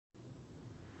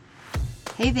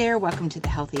Hey there, welcome to the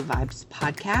Healthy Vibes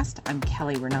podcast. I'm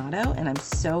Kelly Renato, and I'm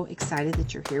so excited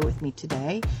that you're here with me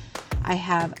today. I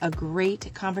have a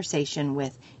great conversation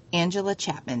with Angela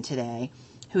Chapman today,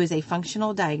 who is a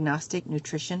functional diagnostic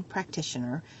nutrition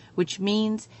practitioner, which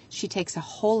means she takes a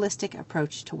holistic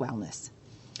approach to wellness.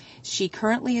 She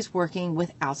currently is working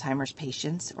with Alzheimer's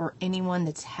patients or anyone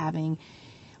that's having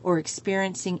or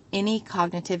experiencing any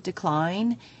cognitive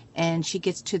decline, and she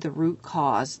gets to the root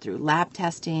cause through lab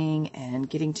testing and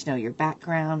getting to know your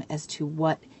background as to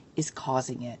what is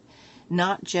causing it.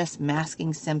 Not just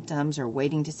masking symptoms or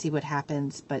waiting to see what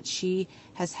happens, but she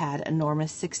has had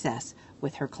enormous success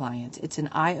with her clients. It's an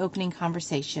eye-opening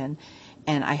conversation,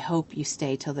 and I hope you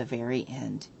stay till the very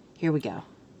end. Here we go.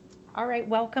 All right,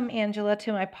 welcome, Angela,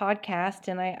 to my podcast,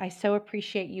 and I so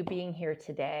appreciate you being here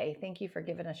today. Thank you for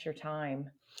giving us your time.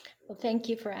 Well, thank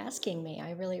you for asking me.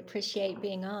 I really appreciate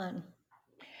being on.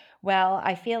 Well,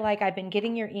 I feel like I've been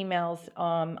getting your emails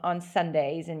on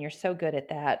Sundays, and you're so good at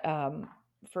that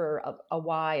for a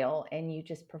while, and you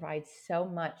just provide so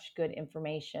much good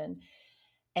information.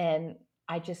 And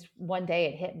I just, one day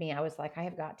it hit me. I was like, I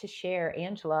have got to share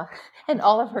Angela and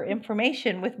all of her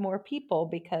information with more people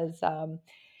because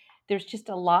there's just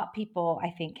a lot people I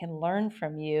think can learn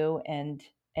from you and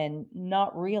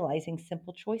not realizing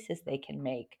simple choices they can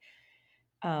make.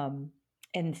 um,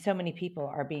 and so many people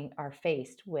are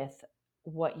faced with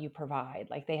what you provide,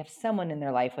 like they have someone in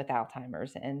their life with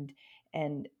Alzheimer's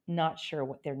and not sure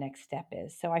what their next step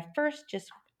is. So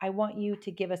I want you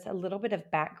to give us a little bit of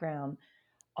background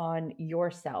on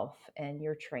yourself and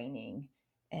your training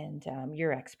and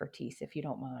your expertise, if you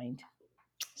don't mind.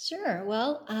 Sure.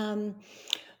 Well,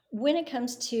 when it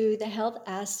comes to the health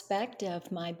aspect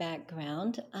of my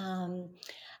background,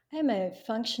 I'm a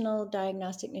functional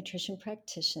diagnostic nutrition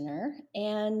practitioner,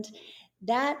 and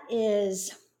that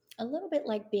is a little bit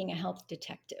like being a health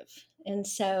detective. And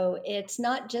so it's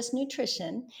not just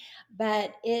nutrition,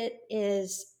 but it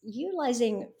is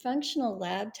utilizing functional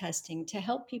lab testing to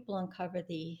help people uncover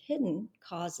the hidden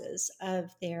causes of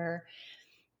their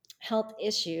health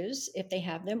issues if they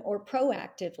have them, or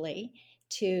proactively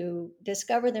to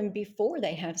discover them before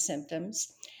they have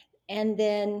symptoms, and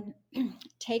then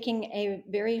taking a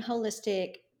very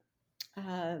holistic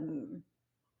um,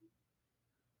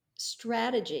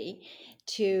 strategy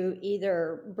to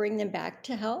either bring them back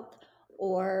to health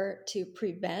or to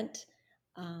prevent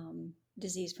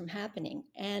disease from happening.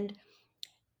 And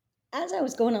as I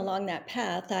was going along that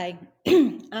path, I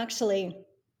actually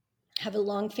have a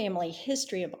long family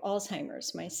history of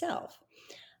Alzheimer's myself.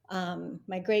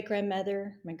 My great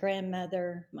grandmother, my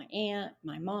grandmother, my aunt,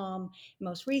 my mom,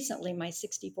 most recently, my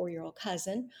 64-year-old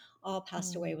cousin, all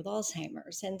passed away with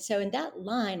Alzheimer's. And so, in that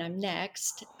line, I'm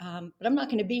next, but I'm not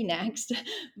going to be next.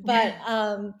 but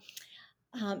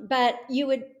but you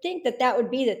would think that that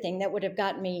would be the thing that would have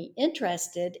gotten me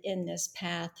interested in this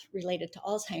path related to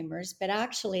Alzheimer's. But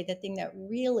actually, the thing that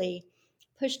really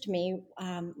pushed me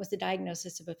was the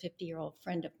diagnosis of a 50-year-old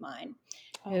friend of mine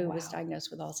Oh, who was wow. diagnosed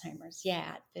with Alzheimer's,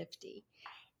 yeah, at 50.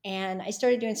 And I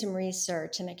started doing some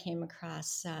research, and I came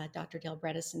across Dr. Dale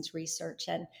Bredesen's research.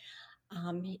 And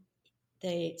um,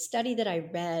 the study that I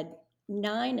read,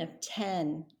 9 of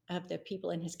 10 of the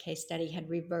people in his case study had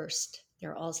reversed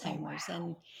their Oh, Alzheimer's. wow.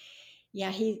 And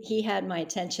yeah, he had my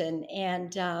attention.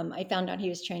 And I found out he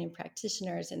was training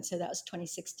practitioners. And so that was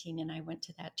 2016, and I went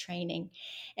to that training.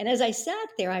 And as I sat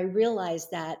there, I realized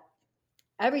that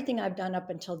everything I've done up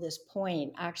until this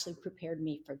point actually prepared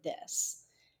me for this.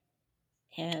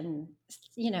 And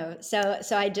so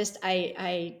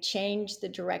I changed the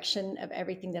direction of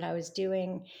everything that I was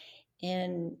doing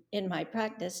in my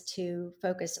practice to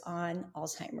focus on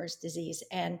Alzheimer's disease,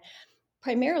 and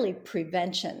primarily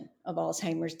prevention of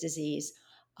Alzheimer's disease,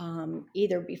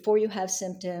 either before you have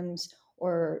symptoms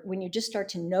or when you just start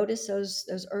to notice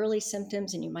those early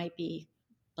symptoms, and you might be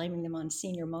blaming them on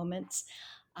senior moments,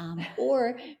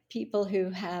 or people who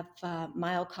have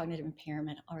mild cognitive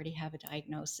impairment already have a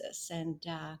diagnosis. And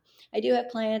I do have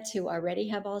clients who already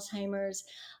have Alzheimer's,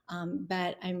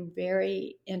 but I'm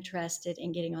very interested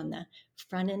in getting on the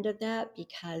front end of that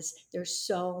because there's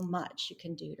so much you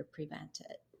can do to prevent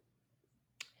it.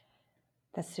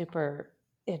 That's super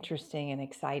interesting and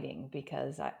exciting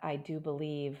because I do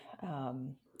believe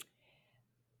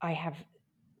I have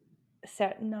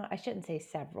no, I shouldn't say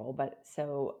several, but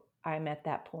so I'm at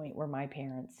that point where my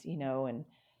parents, and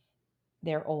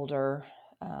they're older.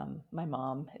 My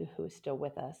mom, who is still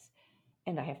with us,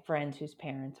 and I have friends whose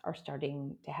parents are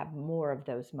starting to have more of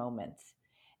those moments.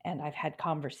 And I've had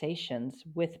conversations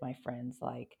with my friends,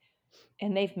 like,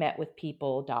 and they've met with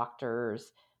people,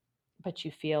 doctors, but you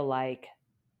feel like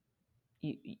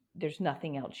there's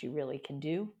nothing else you really can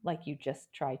do. Like you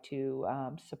just try to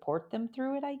support them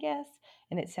through it, I guess.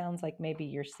 And it sounds like maybe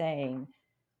you're saying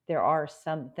there are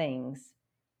some things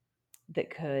that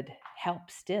could help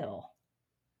still.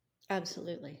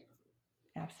 Absolutely.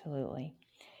 Absolutely.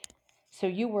 So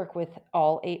you work with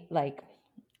all eight, like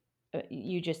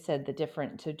you just said the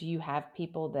different. So do you have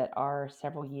people that are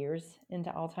several years into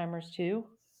Alzheimer's too?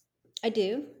 I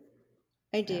do.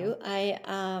 I Oh, do.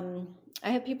 I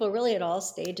have people really at all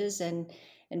stages and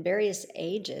various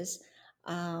ages.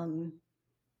 Um,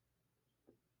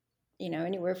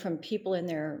 Anywhere from people in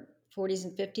their 40s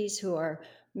and 50s who are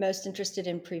most interested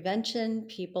in prevention,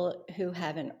 people who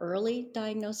have an early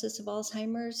diagnosis of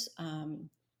Alzheimer's.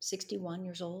 61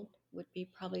 years old would be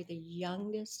probably the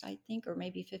youngest, I think, or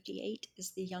maybe 58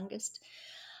 is the youngest.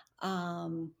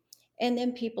 Um, and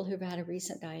then people who've had a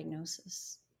recent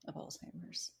diagnosis of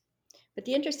Alzheimer's. But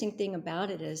the interesting thing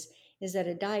about it is that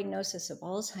a diagnosis of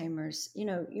Alzheimer's,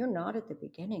 you're not at the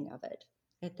beginning of it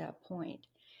at that point.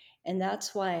 And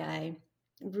that's why I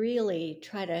really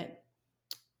try to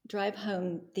drive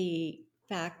home the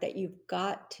fact that you've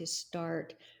got to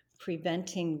start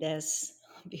preventing this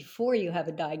before you have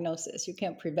a diagnosis. You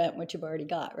can't prevent what you've already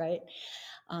got, right?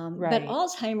 But right.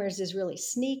 Alzheimer's is really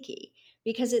sneaky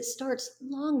because it starts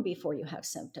long before you have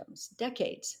symptoms,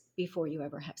 decades before you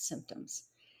ever have symptoms.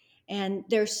 And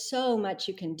there's so much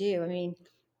you can do. I mean,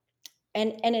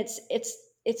 and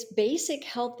it's basic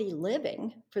healthy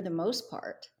living for the most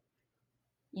part,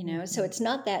 so Hmm. it's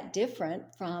not that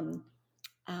different from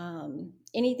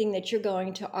anything that you're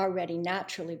going to already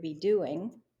naturally be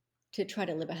doing to try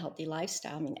to live a healthy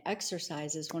lifestyle. I mean,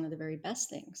 exercise is one of the very best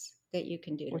things that you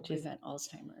can do to Which is prevent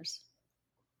Alzheimer's.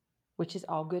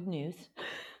 all good news.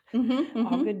 Mm-hmm,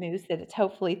 All mm-hmm. good news that it's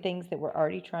hopefully things that we're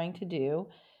already trying to do.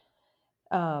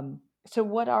 So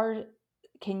what are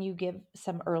can you give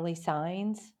some early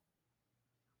signs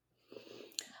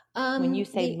when you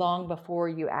say The long before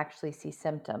you actually see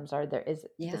symptoms? Are there is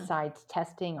Yeah. besides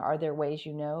testing, are there ways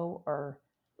you know or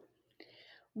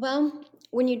Well,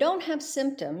 when you don't have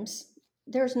symptoms,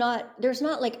 there's not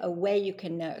like a way you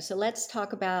can know. So let's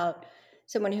talk about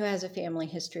someone who has a family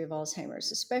history of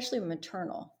Alzheimer's, especially a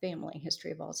maternal family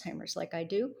history of Alzheimer's, like I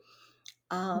do.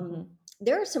 Mhm. Um,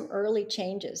 there are some early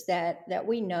changes that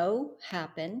we know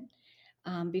happen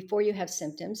before you have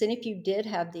symptoms, and if you did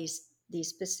have these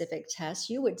specific tests,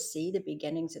 you would see the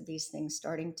beginnings of these things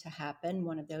starting to happen.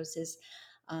 One of those is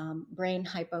brain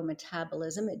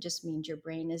hypometabolism. It just means your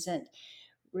brain isn't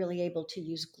really able to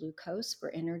use glucose for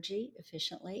energy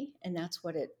efficiently, and that's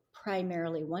what it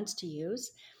primarily wants to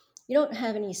use. You don't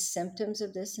have any symptoms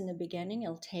of this in the beginning.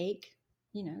 It'll take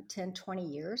 10, 20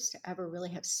 years to ever really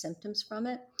have symptoms from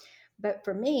it. But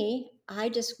for me, I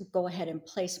just go ahead and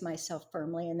place myself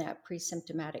firmly in that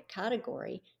pre-symptomatic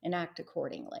category and act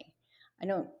accordingly. I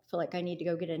don't feel like I need to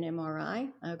go get an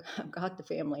MRI. I've got the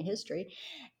family history,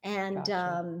 and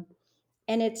Gotcha.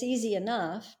 it's easy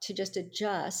enough to just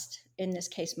adjust, in this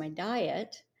case, my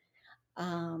diet,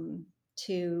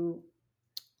 to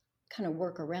kind of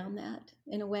work around that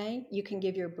in a way. You can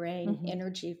give your brain Mhm.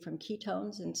 energy from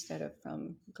ketones instead of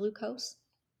from glucose.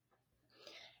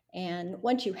 And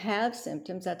once you have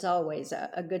symptoms, that's always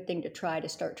a good thing to try to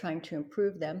start trying to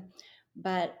improve them.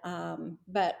 But on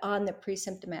the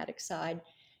pre-symptomatic side,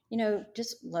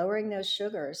 just lowering those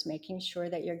sugars, making sure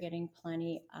that you're getting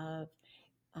plenty of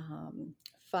um,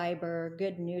 fiber,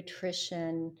 good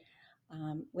nutrition,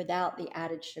 without the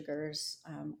added sugars,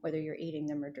 whether you're eating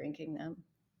them or drinking them.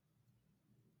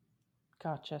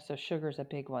 Gotcha. So sugar's a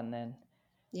big one then.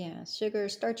 Yeah, sugar,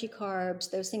 starchy carbs,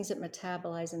 those things that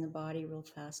metabolize in the body real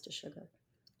fast to sugar.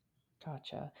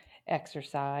 Gotcha.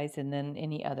 Exercise and then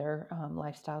any other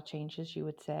lifestyle changes you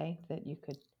would say that you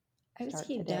could I would say start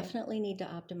you today? definitely need to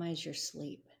optimize your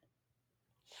sleep.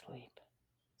 Sleep.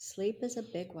 Sleep is a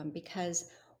big one because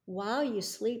while you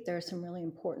sleep, there are some really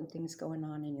important things going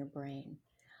on in your brain.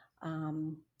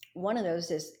 Um, One of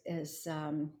those is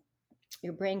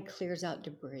your brain clears out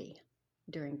debris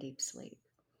during deep sleep,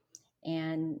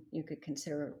 and you could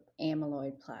consider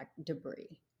amyloid plaque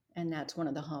debris. And that's one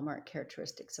of the hallmark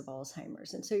characteristics of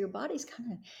Alzheimer's. And so your body's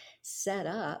kind of set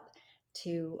up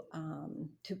to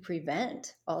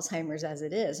prevent Alzheimer's as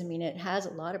it is. I mean, it has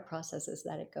a lot of processes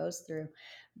that it goes through,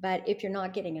 but if you're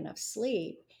not getting enough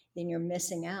sleep, then you're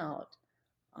missing out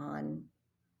on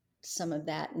some of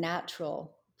that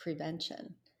natural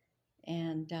prevention.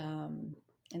 And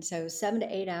and so 7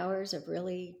 to 8 hours of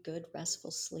really good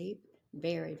restful sleep,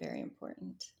 very, very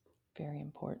important. Very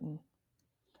important.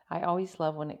 I always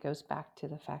love when it goes back to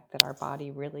the fact that our body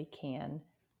really can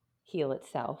heal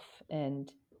itself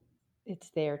and it's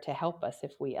there to help us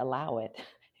if we allow it.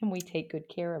 and we take good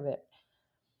care of it.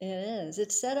 It is.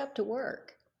 It's set up to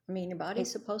work. I mean, your It,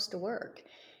 body's supposed to work,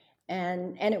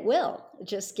 and it will.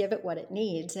 Just give it what it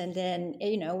needs, and then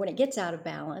when it gets out of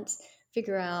balance,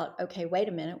 figure out, okay, wait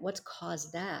a minute, what's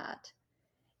caused that,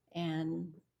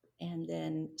 and and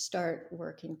then start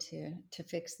working to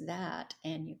fix that,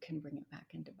 and you can bring it back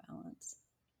into balance.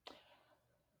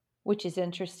 which is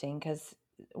interesting because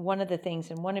one of the things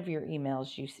in one of your emails,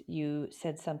 you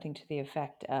said something to the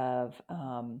effect of,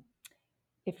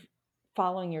 if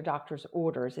following your doctor's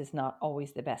orders is not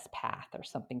always the best path, or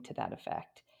something to that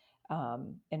effect.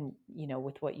 And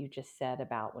with what you just said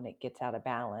about when it gets out of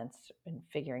balance and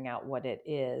figuring out what it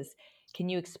is, can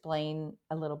you explain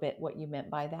a little bit what you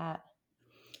meant by that?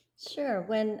 Sure.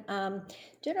 When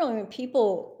generally when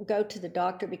people go to the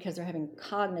doctor because they're having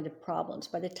cognitive problems,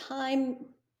 by the time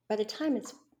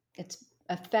it's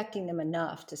affecting them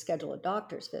enough to schedule a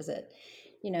doctor's visit,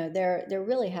 they're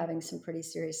really having some pretty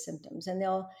serious symptoms, and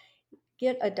they'll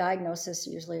get a diagnosis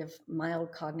usually of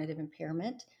mild cognitive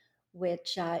impairment,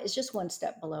 which is just one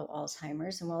step below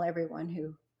Alzheimer's. And while everyone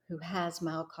who has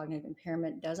mild cognitive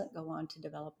impairment doesn't go on to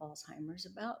develop Alzheimer's,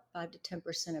 about 5 to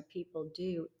 10% of people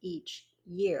do each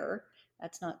year.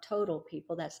 That's not total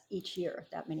people, that's each year,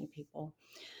 that many people.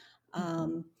 Mm-hmm.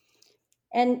 Um,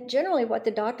 and generally, what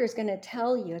the doctor is going to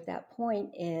tell you at that point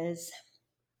is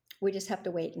we just have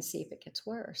to wait and see if it gets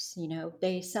worse.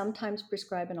 They sometimes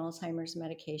prescribe an Alzheimer's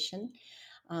medication.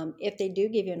 If they do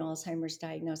give you an Alzheimer's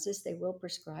diagnosis, they will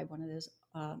prescribe one of those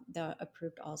the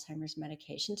approved Alzheimer's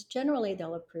medications. Generally,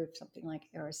 they'll approve something like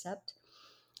Aricept,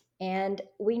 and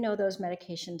we know those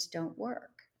medications don't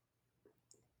work,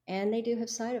 and they do have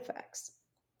side effects.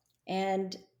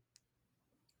 And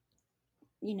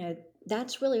you know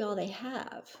that's really all they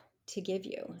have to give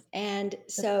you. And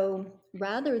so,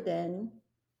 rather than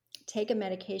take a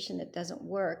medication that doesn't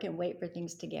work and wait for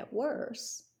things to get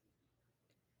worse,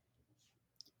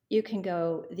 you can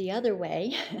go the other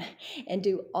way and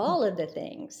do all of the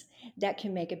things that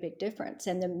can make a big difference.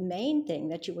 And the main thing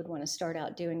that you would want to start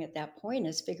out doing at that point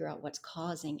is figure out what's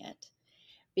causing it,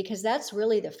 because that's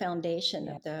really the foundation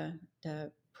Yeah. of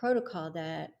the protocol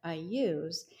that I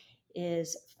use,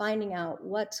 is finding out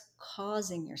what's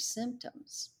causing your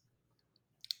symptoms.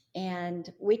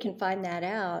 And we can find that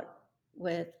out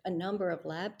with a number of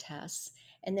lab tests.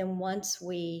 And then once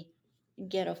we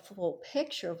get a full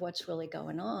picture of what's really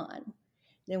going on,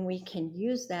 then we can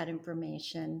use that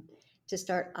information to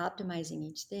start optimizing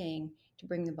each thing to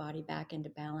bring the body back into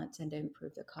balance and to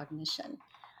improve the cognition.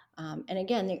 And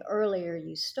again, the earlier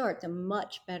you start, the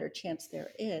much better chance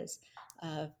there is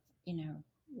of,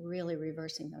 really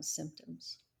reversing those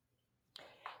symptoms.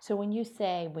 So when you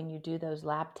do those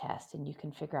lab tests and you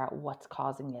can figure out what's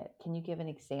causing it, can you give an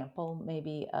example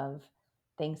maybe of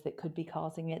things that could be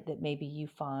causing it that maybe you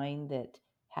find that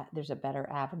there's a better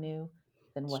avenue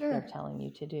than what they're Sure. telling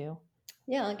you to do?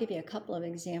 Yeah, I'll give you a couple of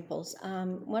examples.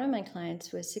 One of my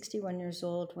clients was 61 years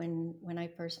old when I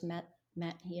first met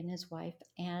he and his wife,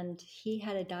 and he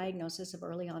had a diagnosis of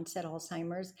early onset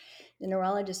Alzheimer's. The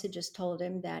neurologist had just told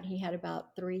him that he had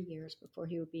about 3 years before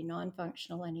he would be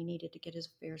non-functional, and he needed to get his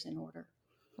affairs in order.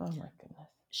 Oh my goodness.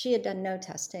 She had done no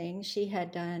testing. She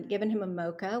had given him a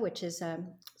MOCA, which is a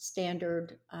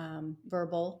standard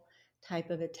verbal type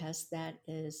of a test that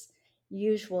is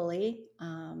usually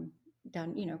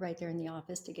done, right there in the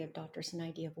office to give doctors an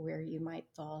idea of where you might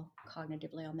fall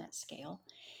cognitively on that scale.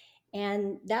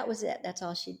 And that was it. That's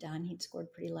all she'd done. He'd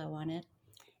scored pretty low on it.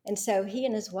 And so he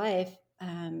and his wife,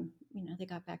 they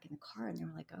got back in the car and they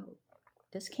were like, oh,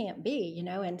 this can't be.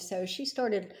 And so she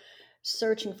started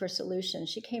searching for solutions.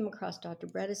 She came across Dr.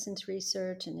 Bredesen's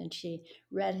research, and then she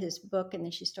read his book, and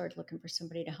then she started looking for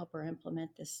somebody to help her implement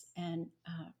this and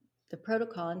the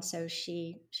protocol. And so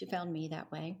she found me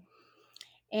that way.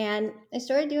 And I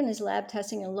started doing his lab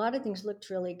testing, and a lot of things looked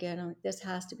really good. I'm like, this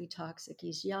has to be toxic.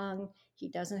 He's young. He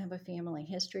doesn't have a family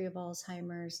history of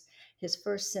Alzheimer's. His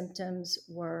first symptoms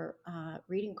were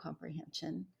reading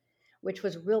comprehension, which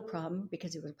was a real problem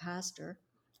because he was a pastor.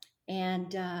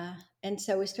 And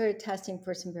so we started testing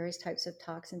for some various types of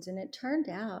toxins, and it turned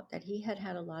out that he had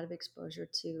had a lot of exposure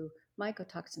to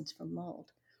mycotoxins from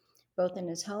mold, both in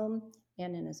his home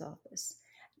and in his office,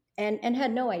 and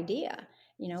had no idea.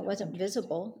 It So wasn't interesting.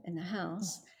 visible in the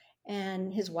house,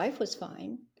 and his wife was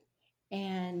fine,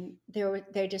 and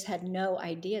they just had no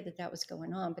idea that that was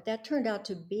going on. But that turned out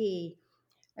to be,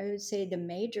 I would say, the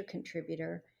major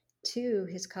contributor to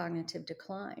his cognitive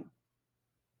decline.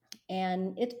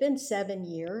 And it's been 7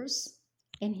 years,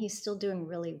 and he's still doing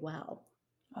really well.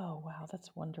 Oh, wow,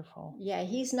 that's wonderful. Yeah,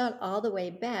 he's not all the way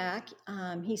back.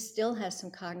 He still has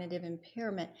some cognitive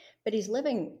impairment, but he's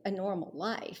living a normal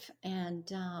life, and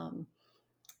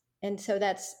so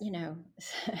that's,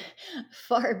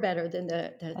 far better than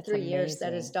the That's 3 years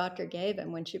that his amazing. doctor gave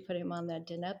him when she put him on that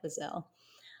donepezil.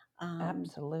 Um,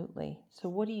 Absolutely. So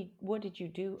what did you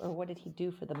do, or what did he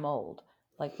do for the mold?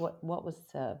 Like what was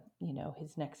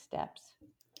his next steps?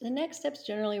 the next steps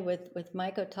generally with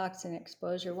mycotoxin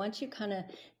exposure, once you kind of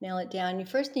nail it down, you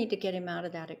first need to get him out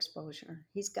of that exposure.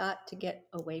 He's got to get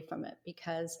away from it,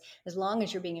 because as long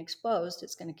as you're being exposed,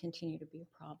 it's going to continue to be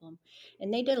a problem.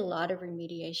 And they did a lot of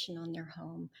remediation on their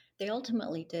home. They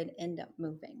ultimately did end up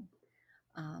moving,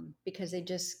 because they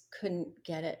just couldn't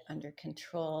get it under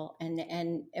control, and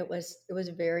it was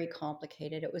very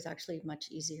complicated. It was actually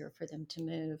much easier for them to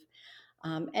move,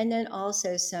 and then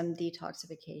also some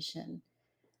detoxification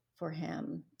for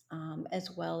him,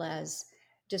 as well as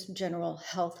just general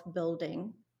health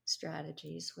building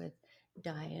strategies with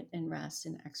diet and rest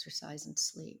and exercise and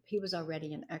sleep. He was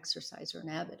already an exerciser, an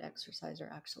avid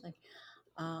exerciser, actually.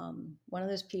 One of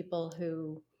those people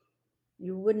who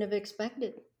you wouldn't have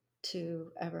expected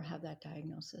to ever have that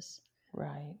diagnosis.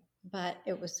 Right. But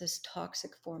it was this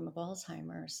toxic form of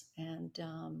Alzheimer's, and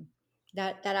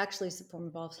that actually is the form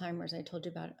of Alzheimer's I told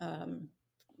you about.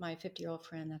 My 50-year-old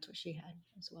friend, that's what she had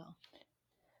as well.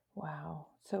 Wow.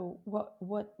 So what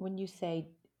when you say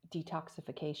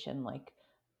detoxification, like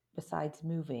besides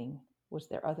moving, was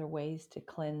there other ways to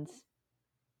cleanse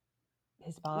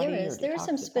his There body or is. There are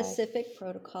some detoxify? specific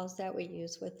protocols that we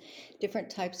use with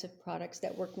different types of products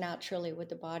that work naturally with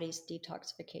the body's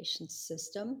detoxification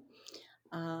system.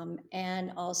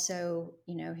 And also,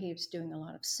 he was doing a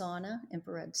lot of sauna,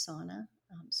 infrared sauna.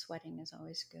 Sweating is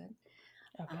always good.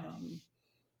 Okay. Um,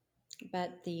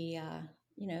 but the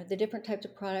different types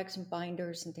of products and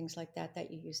binders and things like that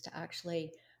that you use to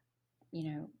actually,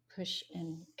 push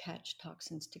and catch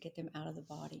toxins to get them out of the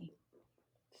body.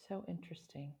 So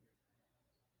interesting.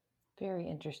 Very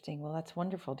interesting. Well, that's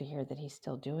wonderful to hear that he's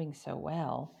still doing so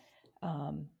well.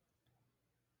 Um,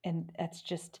 and that's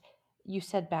just, you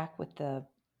said back with the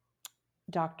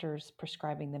doctors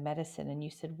prescribing the medicine, and you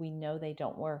said, we know they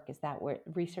don't work. Is that where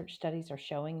research studies are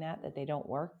showing that they don't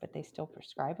work, but they still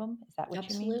prescribe them? Is that what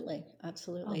you mean? Absolutely, Oh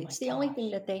absolutely. my It's the only thing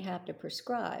gosh. that they have to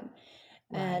prescribe.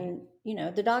 Right, And,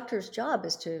 the doctor's job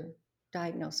is to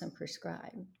diagnose and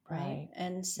prescribe, right? right,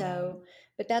 And right. so,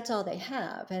 but that's all they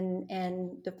have. And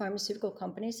the pharmaceutical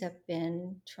companies have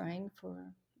been trying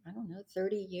for, I don't know,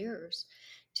 30 years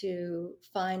to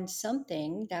find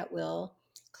something that will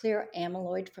clear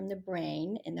amyloid from the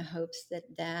brain in the hopes that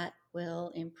that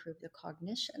will improve the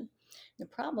cognition. The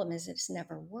problem is it's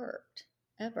never worked,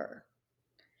 ever.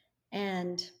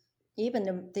 And even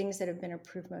the things that have been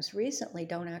approved most recently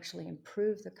don't actually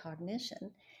improve the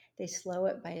cognition. They slow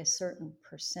it by a certain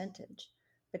percentage,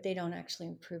 but they don't actually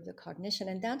improve the cognition.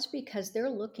 And that's because they're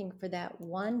looking for that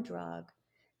one drug,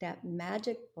 that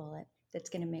magic bullet that's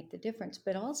going to make the difference.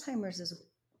 But Alzheimer's is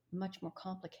much more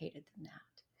complicated than that.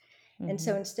 And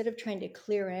so Hmm. instead of trying to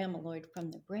clear amyloid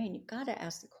from the brain, you've got to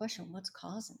ask the question, what's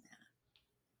causing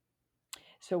that?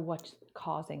 So what's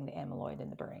causing the amyloid in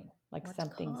the brain? Like What's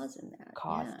something's causing that? Yeah.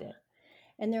 caused it.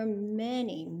 And there are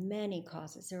many, many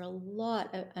causes. There are a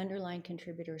lot of underlying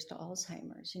contributors to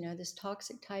Alzheimer's. This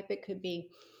toxic type, it could be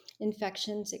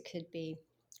infections, it could be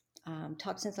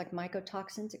toxins like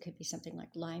mycotoxins, it could be something like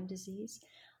Lyme disease.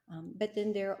 But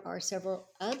then there are several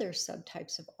other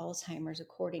subtypes of Alzheimer's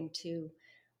according to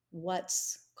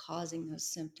what's causing those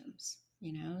symptoms.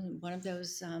 One of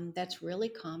those that's really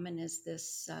common is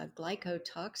this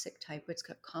glycotoxic type. It's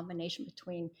a combination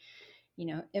between,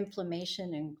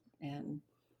 inflammation and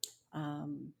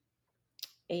um,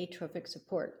 atrophic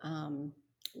support,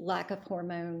 lack of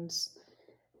hormones,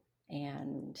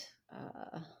 and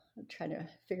I'm trying to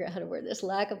figure out how to word this.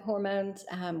 Lack of hormones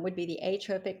would be the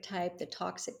atrophic type, the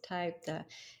toxic type, the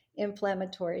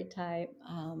inflammatory type.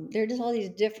 There are just all these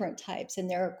different types, and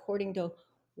they're according to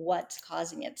what's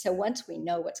causing it. So once we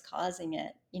know what's causing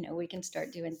it, we can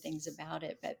start doing things about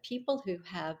it. But people who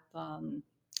have,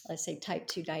 let's say, type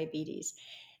 2 diabetes,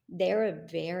 they're a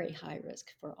very high risk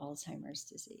for Alzheimer's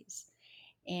disease.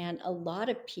 And a lot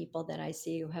of people that I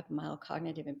see who have mild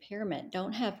cognitive impairment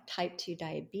don't have type 2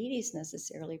 diabetes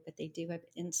necessarily, but they do have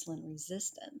insulin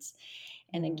resistance.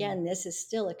 And Mm. again, this is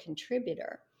still a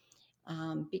contributor,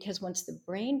 because once the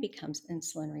brain becomes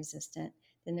insulin resistant,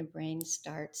 then the brain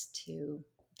starts to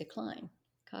decline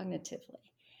cognitively.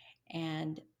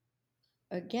 And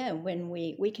again, when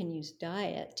we can use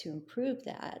diet to improve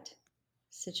that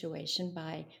situation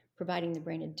by providing the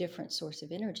brain a different source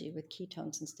of energy with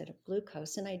ketones instead of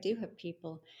glucose. And I do have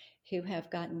people who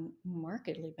have gotten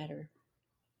markedly better,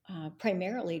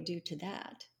 primarily due to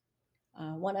that.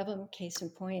 One of them, case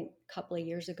in point, a couple of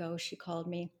years ago, she called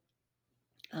me.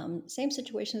 Same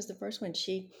situation as the first one.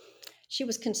 She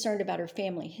was concerned about her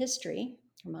family history.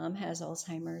 Her mom has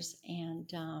Alzheimer's, and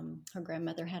her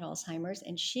grandmother had Alzheimer's,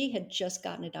 and she had just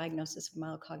gotten a diagnosis of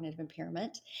mild cognitive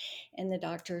impairment. And the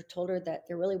doctor told her that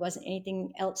there really wasn't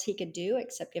anything else he could do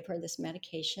except give her this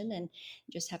medication and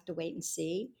just have to wait and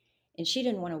see. And she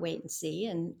didn't want to wait and see.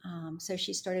 And so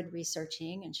she started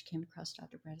researching, and she came across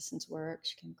Dr. Bredesen's work.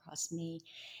 She came across me.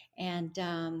 And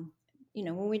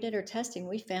when we did our testing,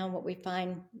 we found what we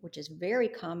find, which is very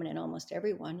common in almost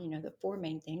everyone, the four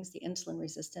main things: the insulin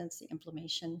resistance, the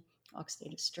inflammation,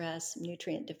 oxidative stress,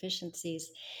 nutrient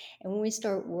deficiencies. And when we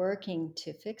start working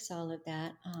to fix all of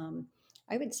that,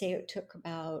 I would say it took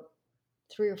about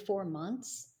 3 or 4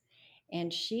 months.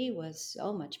 And she was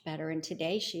so much better. And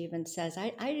today she even says,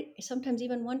 I sometimes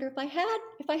even wonder if I had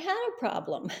a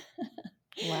problem.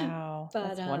 Wow,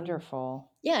 But that's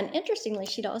wonderful. yeah, and interestingly,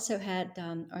 she'd also had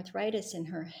arthritis in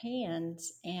her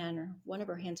hands, and one of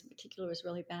her hands in particular was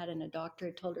really bad. And a doctor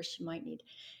had told her she might need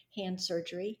hand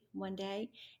surgery one day,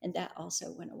 and that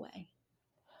also went away.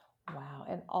 Wow.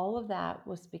 And all of that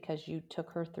was because you took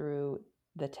her through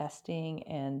the testing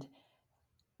and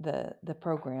the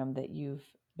program that you've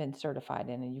been certified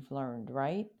in and you've learned,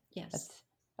 right? Yes. That's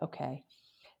okay.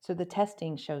 So the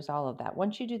testing shows all of that.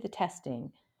 Once you do the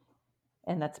testing,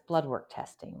 and that's blood work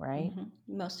testing, right?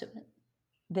 Most of it.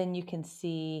 Then you can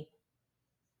see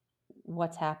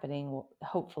what's happening,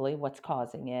 hopefully what's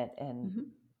causing it,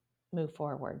 and move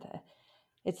forward.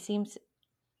 It seems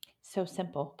so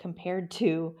simple compared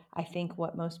to, I think,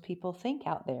 what most people think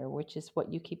out there, which is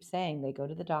what you keep saying. They go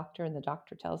to the doctor and the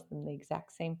doctor tells them the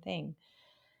exact same thing.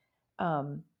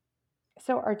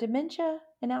 So are dementia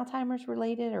and Alzheimer's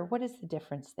related, or what is the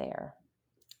difference there?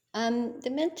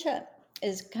 Dementia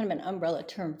is kind of an umbrella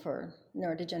term for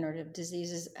neurodegenerative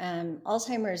diseases.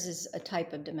 Alzheimer's is a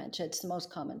type of dementia. It's the most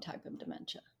common type of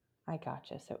dementia. I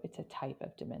gotcha. So it's a type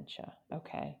of dementia.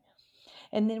 Okay.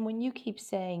 And then when you keep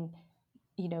saying,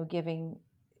 giving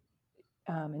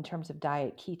in terms of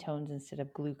diet ketones instead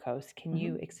of glucose, can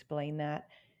you explain that?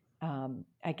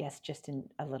 I guess just in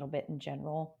a little bit in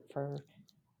general for.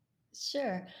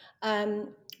 Sure.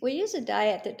 We use a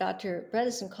diet that Dr.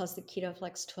 Bredesen calls the Keto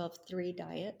Flex 12-3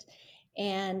 diet.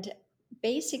 And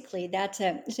basically,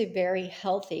 it's a very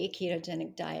healthy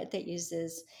ketogenic diet that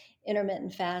uses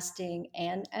intermittent fasting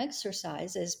and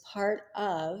exercise as part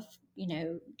of,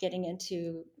 getting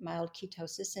into mild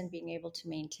ketosis and being able to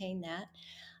maintain that.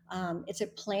 It's a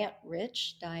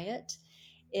plant-rich diet.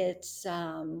 It's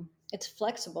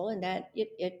flexible in that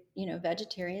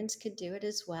vegetarians could do it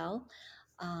as well.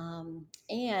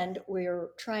 And we're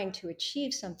trying to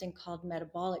achieve something called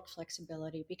metabolic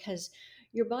flexibility, because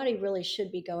your body really should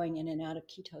be going in and out of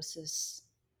ketosis,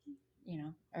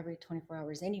 every 24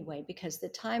 hours anyway, because the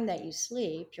time that you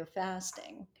sleep, you're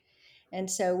fasting. And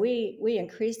so we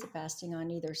increase the fasting on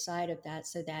either side of that,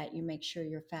 so that you make sure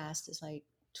your fast is like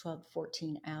 12 to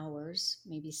 14 hours,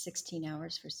 maybe 16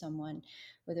 hours for someone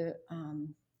with a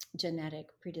genetic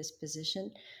predisposition.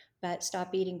 But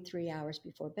stop eating 3 hours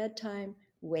before bedtime.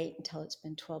 Wait until it's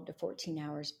been 12 to 14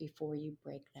 hours before you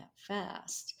break that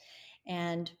fast.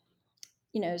 And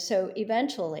so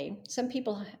eventually, some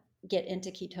people get into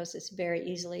ketosis very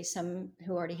easily. Some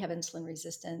who already have insulin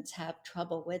resistance have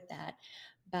trouble with that.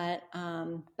 But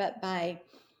by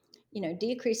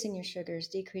decreasing your sugars,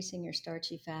 decreasing your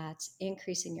starchy fats,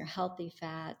 increasing your healthy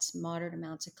fats, moderate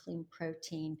amounts of clean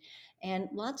protein, and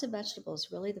lots of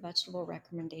vegetables. Really, the vegetable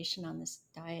recommendation on this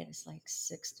diet is like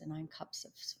 6 to 9 cups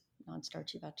of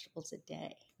non-starchy vegetables a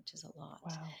day, which is a lot.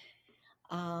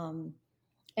 Wow.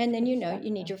 And then, Good stuff,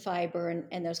 you need though. your fiber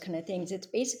and those kind of things. It's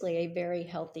basically a very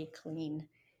healthy, clean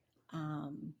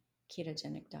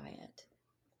ketogenic diet.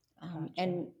 Gotcha.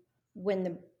 And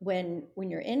when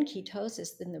you're in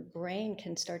ketosis, then the brain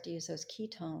can start to use those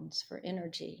ketones for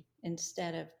energy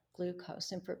instead of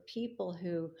glucose. And for people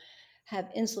who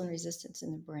have insulin resistance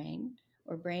in the brain,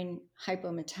 or brain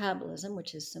hypometabolism,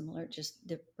 which is similar, just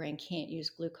the brain can't use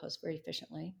glucose very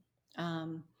efficiently.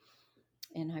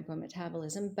 In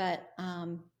hypometabolism. But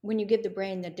when you give the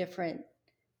brain the different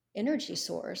energy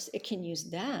source, it can use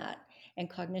that, and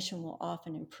cognition will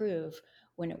often improve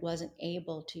when it wasn't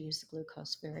able to use the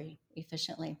glucose very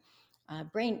efficiently.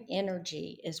 Brain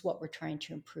energy is what we're trying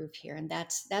to improve here, and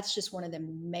that's just one of the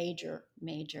major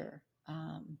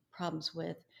problems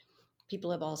with people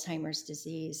who have Alzheimer's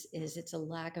disease. Is it's a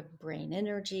lack of brain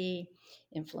energy,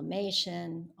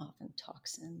 inflammation, often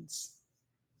toxins.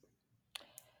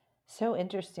 So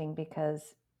interesting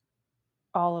because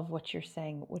all of what you're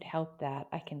saying would help that.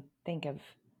 I can think of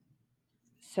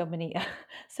so many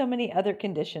so many other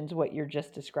conditions what you're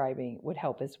just describing would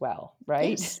help as well,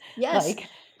 right? Yes, yes. Like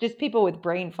just people with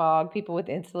brain fog, people with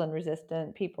insulin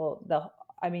resistant, people the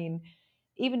I mean,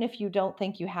 even if you don't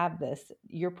think you have this,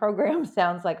 your program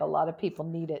sounds like a lot of people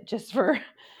need it just for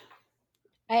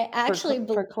I actually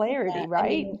believe for clarity, that. I right?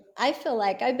 mean, I feel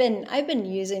like I've been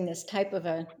using this type of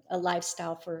a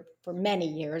lifestyle for many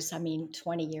years. I mean,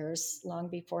 20 years, long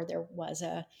before there was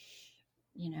a,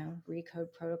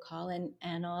 recode protocol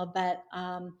and all. But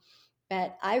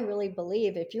I really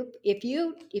believe if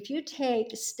you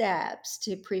take steps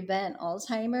to prevent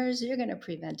Alzheimer's, you're going to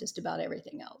prevent just about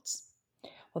everything else.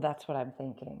 Well, that's what I'm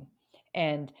thinking.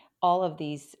 And all of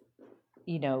these,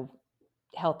 you know,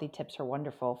 healthy tips are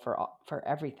wonderful for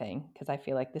everything because I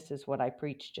feel like this is what I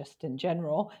preach just in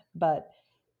general, but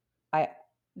I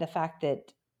the fact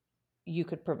that you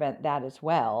could prevent that as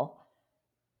well,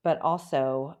 but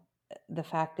also the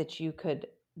fact that you could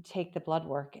take the blood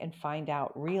work and find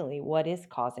out really what is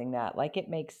causing that. Like it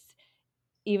makes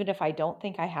even if I don't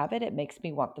think I have it, it makes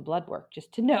me want the blood work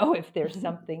just to know if there's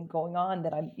something going on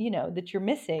that that you're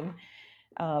missing.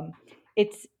 Um,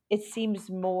 it seems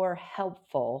more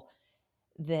helpful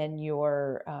than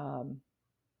your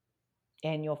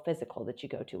annual physical that you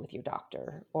go to with your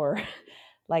doctor or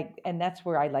like and that's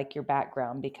where I like your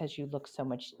background because you look so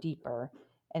much deeper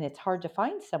and it's hard to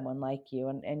find someone like you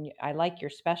and I like your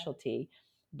specialty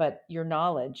but your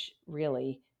knowledge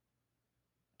really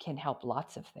can help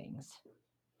lots of things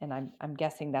and I'm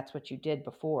guessing that's what you did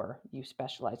before you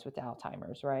specialized with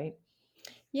Alzheimer's, right?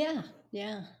 Yeah,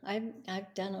 yeah.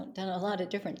 I've done a lot of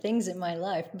different things in my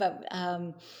life, but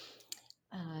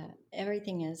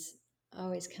everything is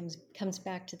always comes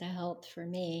back to the health for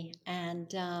me,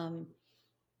 and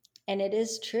it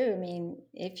is true. I mean,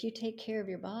 if you take care of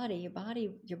your body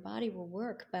will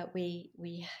work. But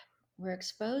we're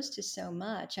exposed to so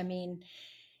much. I mean,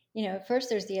 first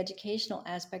there's the educational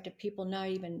aspect of people not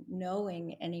even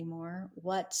knowing anymore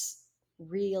what's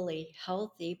really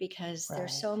healthy because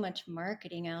there's Right. so much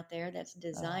marketing out there that's Oh,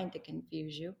 designed to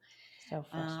confuse you, so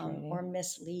or frustrating.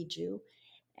 mislead you.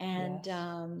 And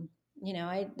Yes.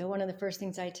 one of the first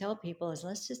things I tell people is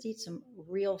let's just eat some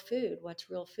real food. What's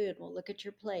real food? Well, look at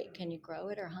your plate. Can you grow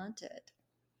it or hunt it?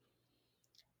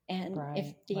 And if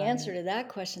Right, the answer right. to that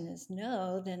question is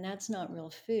no, then that's not real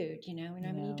food. We don't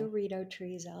have any No, Dorito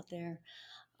trees out there.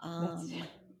 that's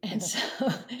And so,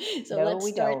 so no, let's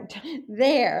we start don't.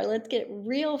 there. Let's get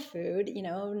real food.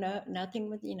 No, nothing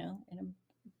with in a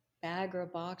bag or a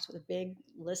box with a big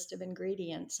list of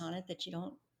ingredients on it that you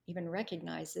don't even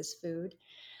recognize as food.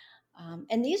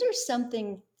 And these are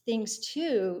things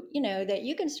too, that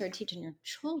you can start teaching your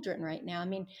children right now. I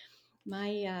mean,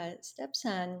 my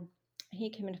stepson, he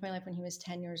came into my life when he was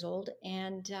 10 years old,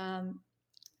 and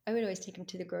I would always take him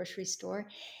to the grocery store,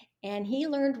 and he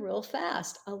learned real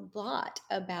fast a lot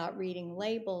about reading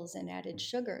labels and added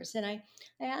sugars. And I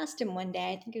asked him one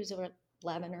day, I think he was over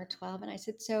 11 or 12, and I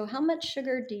said, so how much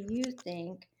sugar do you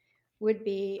think would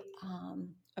be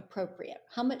appropriate?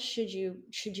 How much should you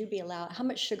be allowed? How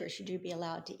much sugar should you be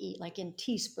allowed to eat, like in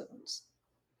teaspoons?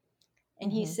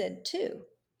 And he Hmm. said 2.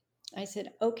 I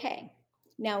said, okay.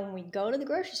 Now, when we go to the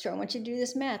grocery store, I want you to do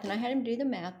this math. And I had him do the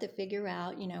math to figure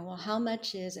out, well, how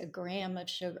much is a gram of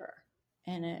sugar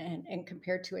and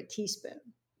compared to a teaspoon,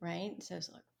 right? So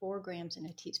it's like 4 grams in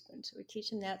a teaspoon. So we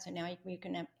teach him that. So now you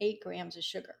can have 8 grams of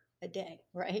sugar a day,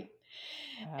 right?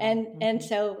 Wow. And Hmm.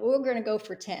 so we're going to go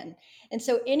for 10. And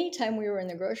so anytime we were in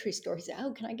the grocery store, he said,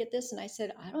 oh, can I get this? And I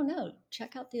said, I don't know.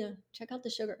 Check out the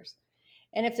sugars.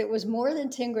 And if it was more than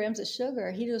 10 grams of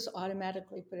sugar, he just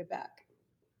automatically put it back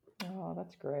Oh,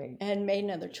 that's great. and made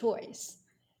another choice.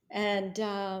 And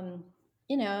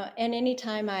and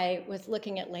anytime I was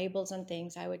looking at labels and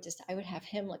things, I would have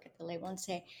him look at the label and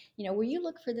say, will you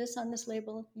look for this on this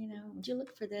label? Would you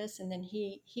look for this? And then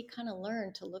he kind of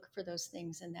learned to look for those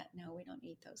things, and that no, we don't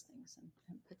eat those things,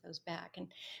 and put those back. And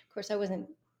of course, I wasn't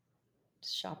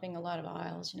shopping a lot of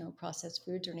aisles, processed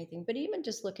foods or anything, but even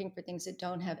just looking for things that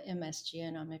don't have MSG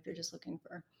in them. If you're just looking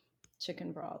for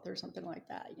chicken broth or something like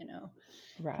that. He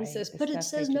Right. says, The but it stuff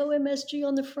they says just, no MSG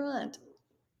on the front.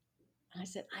 And I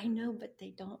said, I know, but they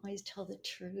don't always tell the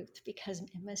truth because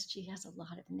MSG has a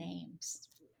lot of names.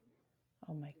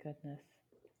 oh my goodness.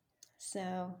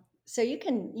 So you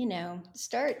can,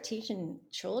 start teaching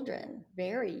children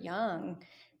very young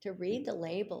to read the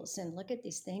labels and look at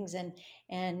these things and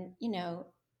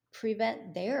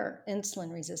prevent their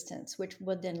insulin resistance, which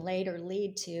would then later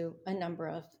lead to a number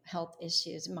of health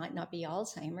issues. It might not be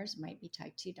Alzheimer's, it might be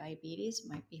type 2 diabetes, it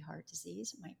might be heart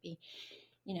disease, it might be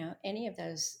any of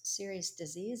those serious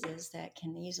diseases that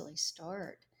can easily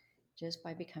start just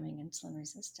by becoming insulin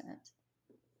resistant.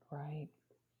 Right.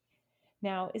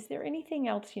 Now, is there anything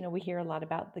else? We hear a lot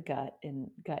about the gut and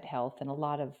gut health, and a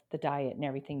lot of the diet and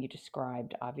everything you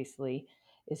described obviously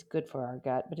is good for our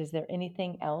gut. But is there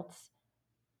anything else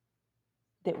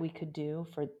that we could do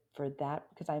for that?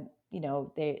 Because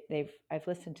I've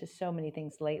listened to so many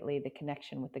things lately, the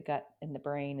connection with the gut and the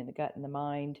brain and the gut and the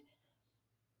mind.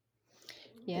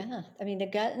 Yeah, I mean, the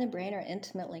gut and the brain are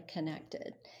intimately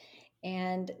connected.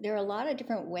 And there are a lot of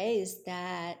different ways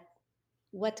that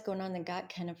what's going on in the gut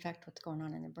can affect what's going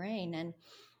on in the brain. And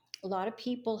a lot of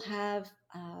people have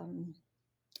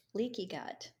leaky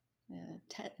gut,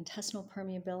 intestinal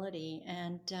permeability.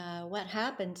 And what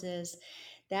happens is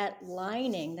that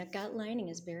lining, the gut lining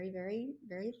is very, very,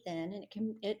 very thin.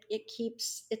 And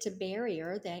it's a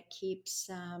barrier that keeps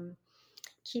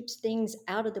things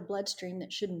out of the bloodstream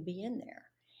that shouldn't be in there.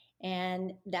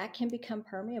 And that can become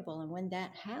permeable. And when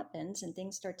that happens and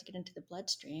things start to get into the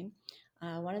bloodstream,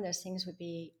 one of those things would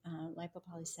be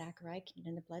lipopolysaccharide can get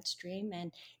in the bloodstream,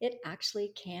 and it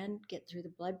actually can get through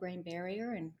the blood brain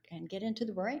barrier and get into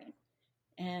the brain.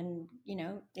 And,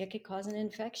 it could cause an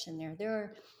infection there. There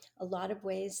are a lot of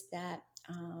ways that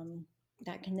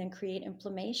can then create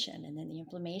inflammation, and then the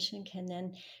inflammation can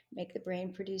then make the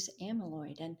brain produce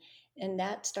amyloid, and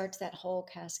that starts that whole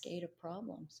cascade of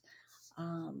problems.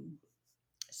 um,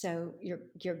 so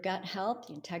your gut health,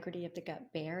 the integrity of the gut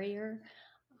barrier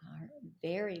are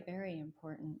very, very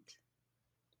important.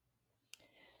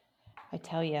 I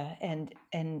tell you, and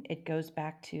it goes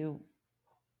back to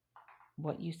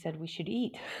what you said we should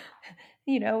eat.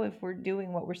 If we're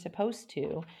doing what we're supposed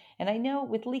to. And I know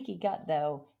with leaky gut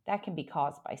though, that can be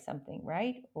caused by something,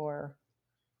 right? Or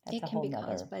that's It a can whole be nother.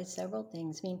 caused by several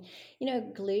things. I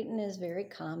mean, gluten is very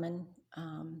common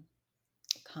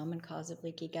cause of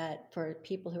leaky gut for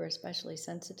people who are especially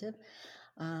sensitive,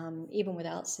 even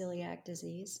without celiac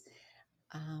disease.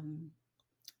 Um,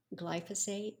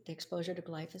 Glyphosate, the exposure to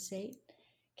glyphosate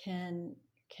can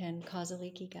can cause a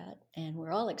leaky gut, and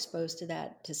we're all exposed to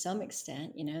that to some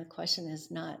extent. The question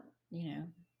is not,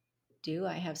 do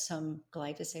I have some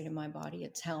glyphosate in my body?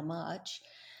 It's how much.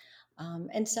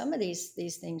 And some of these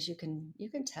things you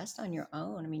can test on your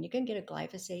own. I mean, you can get a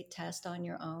glyphosate test on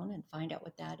your own and find out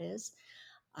what that is.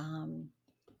 Um,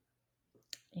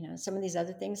 some of these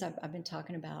other things I've been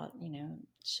talking about,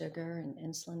 sugar and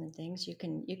insulin and things. You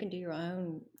can do your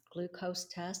own glucose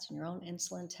test and your own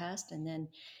insulin test, and then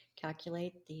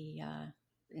calculate the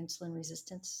insulin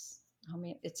resistance.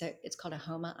 It's called a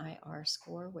HOMA IR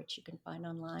score, which you can find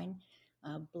online,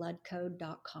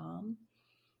 bloodcode.com,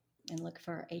 and look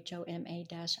for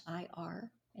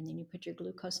HOMA-IR. And then you put your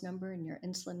glucose number and your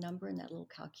insulin number in that little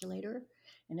calculator,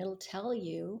 and it'll tell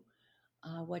you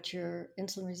what your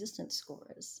insulin resistance score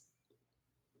is.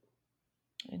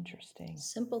 Interesting.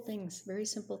 Simple things, very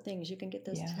simple things. You can get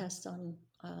those Yeah. tests on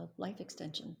Life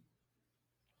Extension.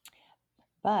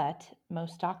 But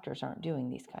most doctors aren't doing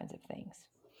these kinds of things.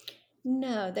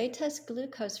 No, they test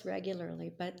glucose regularly,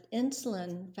 but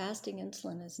fasting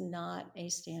insulin is not a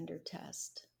standard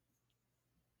test.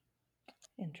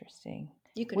 Interesting.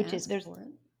 You can Which is ask there's for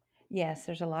it. Yes,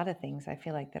 there's a lot of things I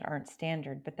feel like that aren't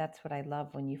standard, but that's what I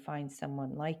love when you find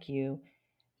someone like you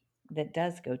that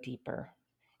does go deeper.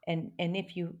 And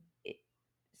if you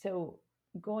so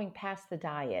going past the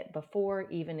diet before,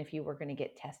 even if you were going to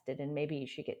get tested, and maybe you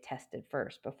should get tested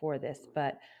first before this,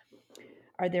 but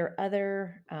are there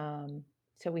other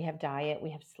so we have diet,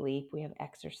 we have sleep, we have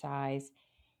exercise,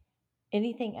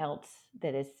 anything else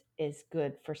that is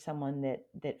good for someone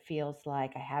that feels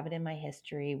like I have it in my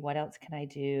history? What else can I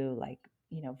do? Like,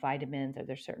 vitamins, are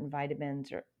there certain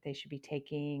vitamins or they should be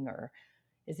taking, or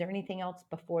is there anything else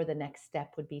before the next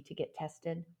step would be to get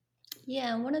tested?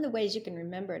 Yeah, and one of the ways you can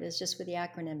remember it is just with the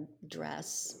acronym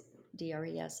DRESS,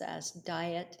 DRESS,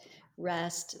 diet,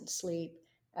 rest, sleep,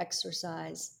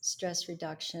 exercise, stress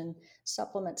reduction.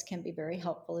 Supplements can be very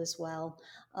helpful as well.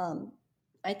 Um,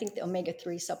 I think the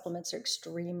omega-3 supplements are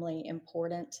extremely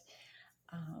important.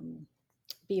 Um,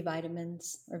 B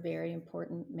vitamins are very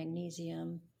important,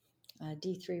 magnesium,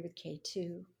 D3 with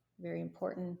K2, very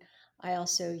important. I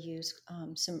also use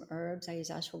some herbs. I use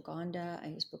ashwagandha, I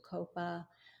use bacopa.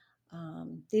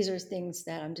 These are things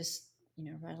that I'm just,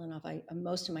 rattling off.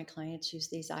 Most of my clients use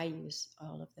these. I use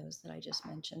all of those that I just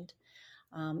mentioned.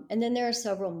 And then there are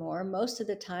several more. Most of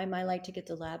the time, I like to get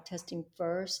the lab testing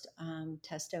first,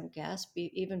 test, don't guess,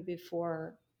 even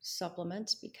before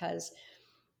supplements, because,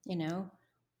 you know,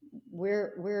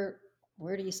 where where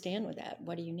where do you stand with that?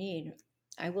 What do you need?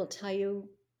 I will tell you,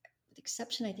 with the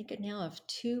exception, I think now of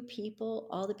two people,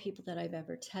 all the people that I've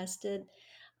ever tested,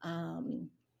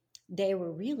 they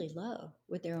were really low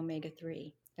with their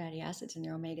omega-3 fatty acids, and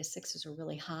their omega-6s are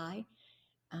really high,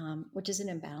 which is an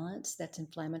imbalance that's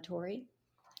inflammatory.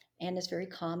 And it's very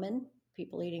common.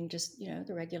 People eating just,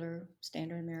 the regular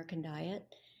standard American diet.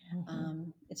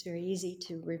 Mm-hmm. It's very easy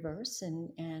to reverse and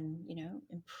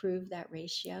improve that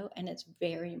ratio. And it's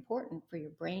very important for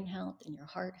your brain health and your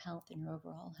heart health and your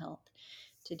overall health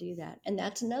to do that. And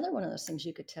that's another one of those things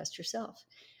you could test yourself.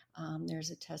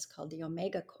 There's a test called the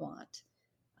Omega Quant.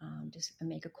 Just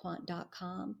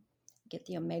omegaquant.com. Get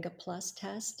the Omega Plus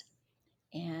test.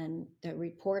 And the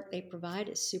report they provide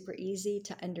is super easy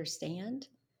to understand.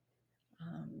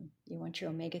 You want your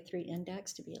omega-3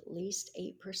 index to be at least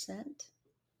 8%.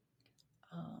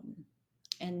 Um,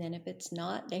 and then if it's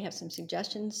not, they have some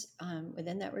suggestions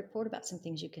within that report about some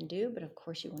things you can do. But of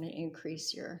course, you want to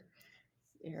increase your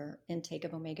intake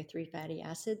of omega-3 fatty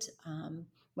acids.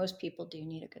 Most people do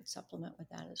need a good supplement with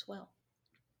that as well.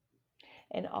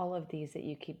 And all of these that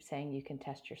you keep saying you can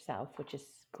test yourself, which is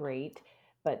great.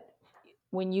 But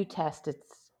when you test, it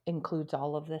includes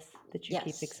all of this that you keep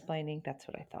Yes. explaining. That's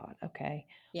what I thought. Okay.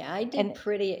 Yeah, I did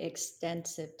pretty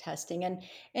extensive testing, and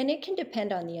it can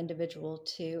depend on the individual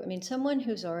too. I mean, someone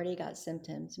who's already got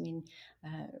symptoms. I mean,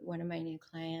 one of my new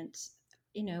clients,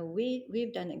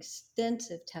 we've done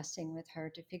extensive testing with her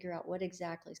to figure out what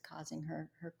exactly is causing her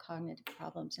cognitive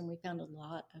problems, and we found a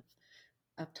lot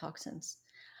of toxins.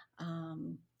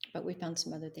 But we found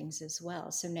some other things as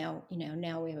well. So now,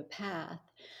 now we have a path.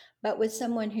 But with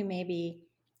someone who maybe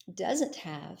doesn't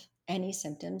have any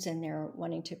symptoms and they're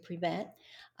wanting to prevent,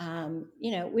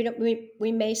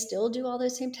 we may still do all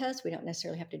those same tests. We don't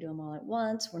necessarily have to do them all at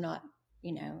once. We're not,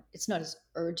 it's not as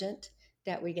urgent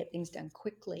that we get things done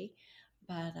quickly.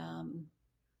 But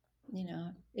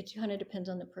it kind of depends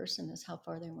on the person as how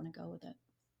far they want to go with it.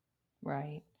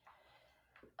 Right.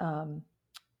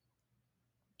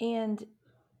 And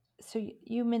so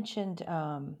you mentioned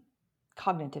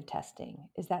cognitive testing.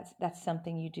 Is that's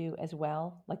something you do as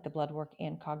well, like the blood work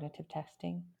and cognitive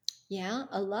testing? Yeah,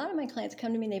 a lot of my clients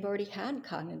come to me and they've already had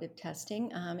cognitive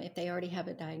testing. If they already have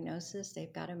a diagnosis,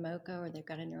 they've got a MOCA or they've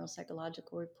got a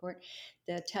neuropsychological report.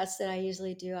 The test that I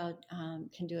usually do, I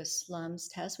can do a SLUMS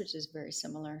test, which is very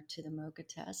similar to the MOCA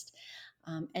test.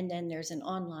 And then there's an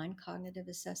online cognitive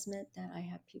assessment that I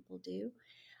have people do.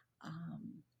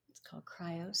 It's called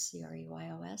CRYOS,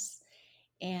 CREYOS.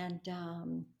 And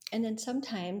then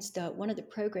sometimes one of the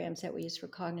programs that we use for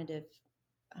cognitive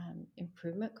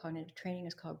improvement, cognitive training,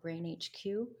 is called Brain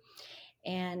HQ.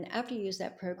 And after you use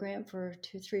that program for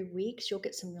 2-3 weeks, you'll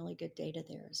get some really good data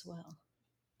there as well.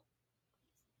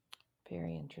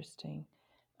 Very interesting.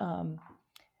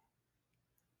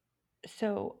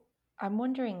 So I'm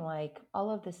wondering, like,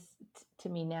 all of this to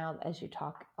me now, as you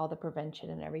talk, all the prevention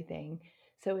and everything.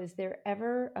 So is there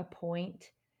ever a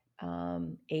point,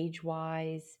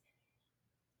 age-wise?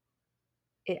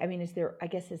 I mean, is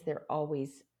there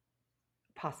always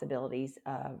possibilities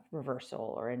of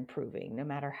reversal or improving, no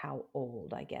matter how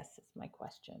old, I guess is my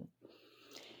question.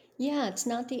 Yeah, it's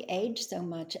not the age so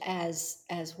much as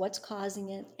what's causing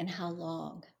it and how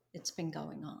long it's been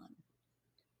going on.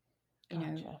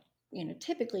 Gotcha.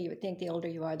 Typically you would think the older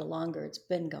you are, the longer it's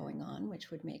been going on,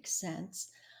 which would make sense.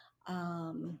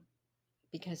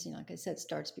 Because, like I said, it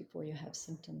starts before you have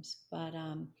symptoms. But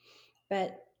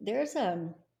there's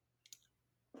I'm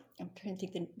trying to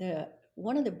think the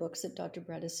one of the books that Dr.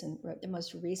 Bredesen wrote, the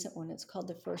most recent one, it's called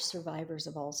The First Survivors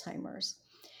of Alzheimer's.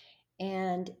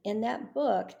 And in that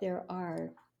book, there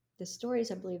are the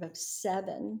stories, I believe, of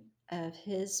 7 of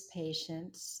his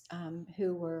patients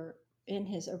who were in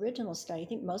his original study. I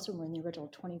think most of them were in the original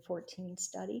 2014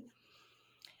 study,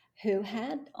 who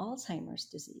had Alzheimer's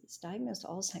disease, diagnosed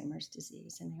Alzheimer's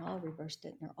disease, and they all reversed it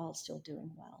and they're all still doing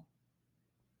well.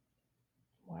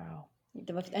 Wow.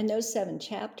 And those 7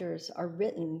 chapters are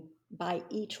written by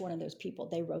each one of those people.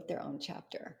 They wrote their own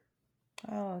chapter.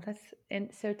 Oh,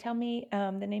 and so tell me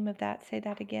the name of that. Say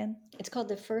that again. It's called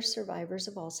The First Survivors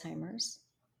of Alzheimer's.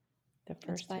 The It's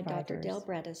First by Survivors. Dr. Dale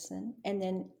Bredesen. And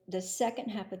then the second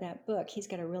half of that book, he's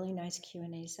got a really nice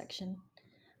Q&A section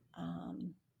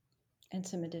and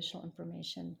some additional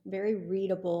information. Very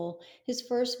readable. His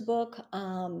first book,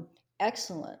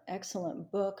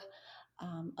 excellent book.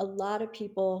 A lot of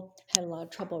people had a lot of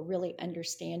trouble really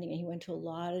understanding it. He went to a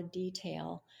lot of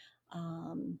detail,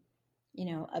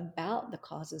 about the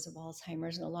causes of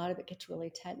Alzheimer's, and a lot of it gets really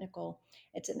technical.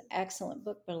 It's an excellent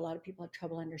book, but a lot of people have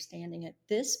trouble understanding it.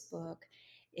 This book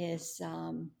is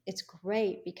it's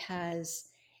great because,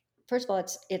 first of all,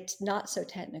 it's not so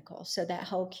technical. So that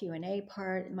whole Q&A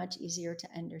part, much easier to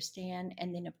understand.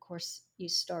 And then, of course, you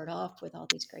start off with all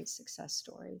these great success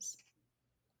stories.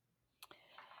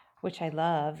 which I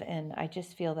love, and I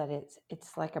just feel that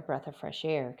it's like a breath of fresh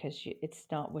air because it's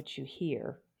not what you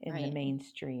hear in the Right.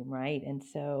 mainstream, right? And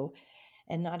so,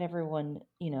 and not everyone,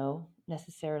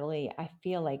 necessarily. I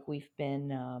feel like we've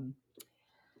been,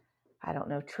 I don't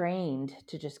know, trained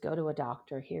to just go to a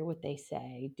doctor, hear what they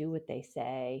say, do what they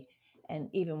say. And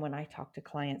even when I talk to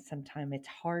clients, sometimes it's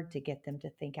hard to get them to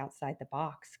think outside the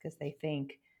box because they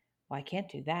think, well, I can't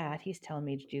do that. He's telling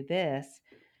me to do this.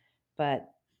 But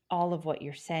all of what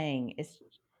you're saying is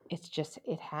it's just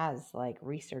it has like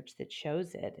research that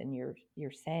shows it, and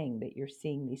you're saying that you're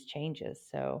seeing these changes.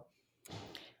 So,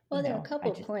 Well, there are a I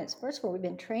couple of just points. First of all, we've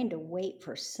been trained to wait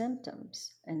for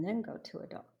symptoms and then go to a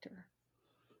doctor.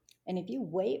 And if you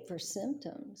wait for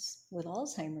symptoms with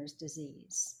Alzheimer's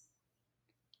disease,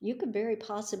 you could very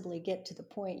possibly get to the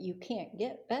point you can't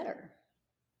get better.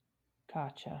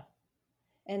 gotcha.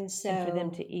 And And for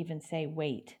them so, to even say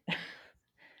wait.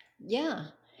 yeah.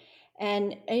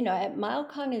 And, at mild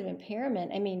cognitive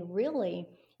impairment, I mean, really,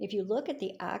 if you look at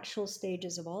the actual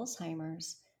stages of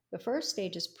Alzheimer's, the first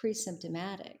stage is pre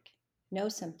symptomatic, no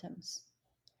symptoms.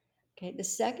 Okay, the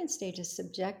second stage is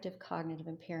subjective cognitive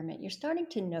impairment. You're starting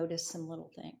to notice some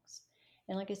little things.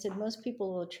 And like I said, most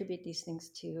people will attribute these things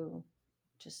to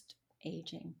just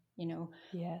aging,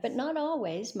 Yes. but not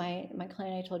always. My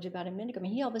client I told you about a minute ago, I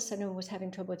mean, he all of a sudden was having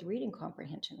trouble with reading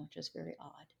comprehension, which is very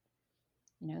odd.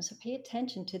 So pay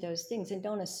attention to those things and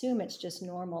don't assume it's just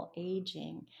normal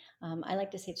aging. I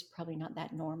like to say it's probably not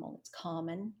that normal. It's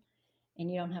common,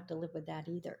 and you don't have to live with that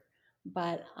either.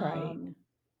 But Right.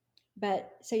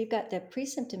 so you've got the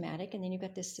pre-symptomatic, and then you've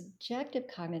got this subjective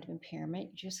cognitive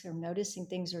impairment. You just are noticing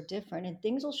things are different, and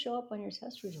things will show up on your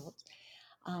test results.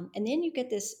 And then you get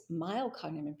this mild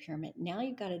cognitive impairment. Now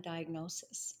you've got a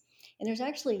diagnosis. And there's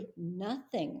actually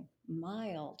nothing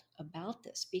mild about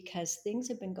this because things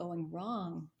have been going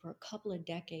wrong for a couple of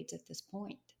decades at this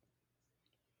point.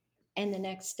 And the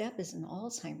next step is an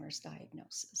Alzheimer's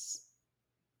diagnosis.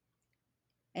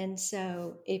 And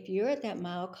so if you're at that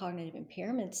mild cognitive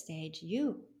impairment stage,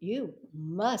 you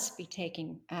must be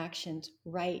taking actions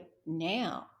right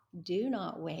now. Do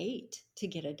not wait to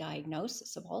get a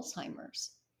diagnosis of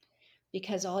Alzheimer's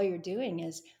because all you're doing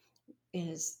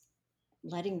is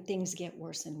letting things get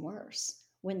worse and worse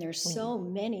when there's When so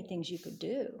many things you could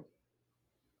do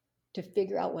to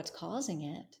figure out what's causing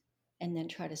it and then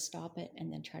try to stop it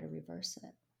and then try to reverse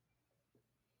it.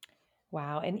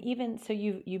 Wow. And even so,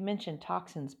 you mentioned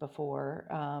toxins before.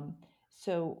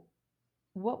 So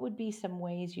what would be some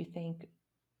ways you think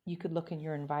you could look in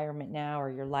your environment now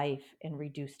or your life and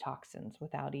reduce toxins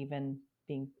without even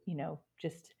being,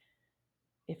 just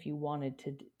if you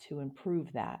wanted to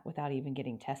improve that without even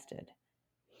getting tested?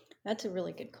 That's a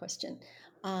really good question,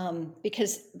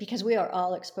 because we are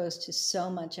all exposed to so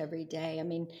much every day. I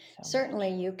mean, So certainly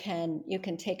much. you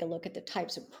can take a look at the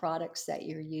types of products that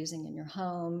you're using in your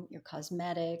home, your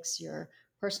cosmetics, your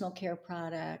personal care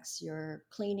products, your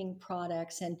cleaning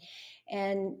products, and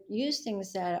use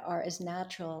things that are as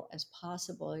natural as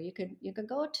possible. You could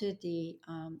go to the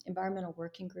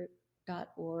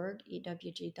environmentalworkinggroup.org,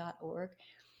 ewg.org,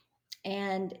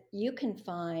 and you can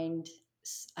find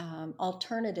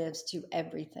alternatives to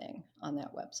everything on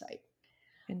that website.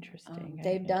 Interesting.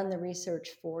 They've done the research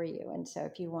for you, and so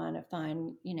if you want to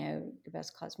find, the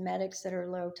best cosmetics that are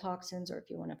low toxins, or if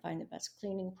you want to find the best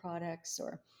cleaning products,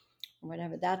 or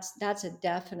whatever, that's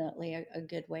definitely a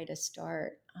good way to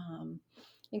start.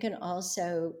 You can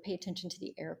also pay attention to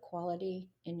the air quality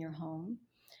in your home.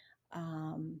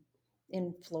 Um,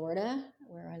 in Florida,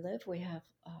 where I live, we have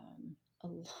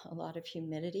a lot of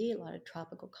humidity, a lot of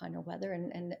tropical kind of weather,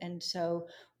 and so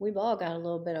we've all got a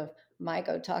little bit of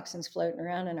mycotoxins floating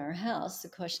around in our house. The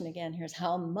question again here is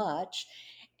how much,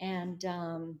 and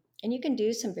you can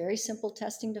do some very simple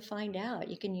testing to find out.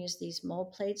 You can use these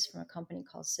mold plates from a company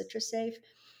called CitraSafe.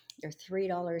 They're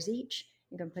 $3 each.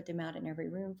 You can put them out in every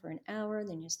room for an hour.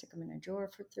 Then you stick them in a drawer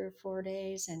for 3 or 4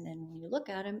 days. And then when you look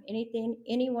at them,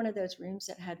 any one of those rooms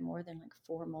that had more than like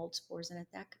 4 mold spores in it,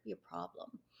 that could be a problem.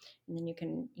 And then you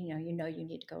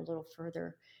need to go a little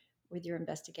further with your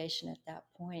investigation at that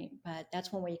point. But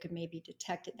that's one way you could maybe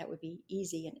detect it. That would be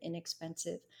easy and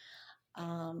inexpensive.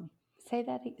 Um, Say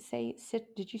that.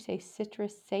 Did you say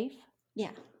citrus safe? yeah,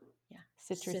 yeah.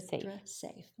 Citrus safe. Citra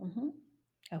Safe. Mm-hmm.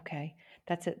 Okay,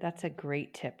 that's a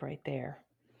great tip right there.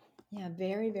 Yeah,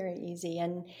 very, very easy.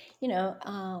 And, you know,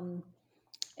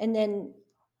 and then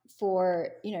for,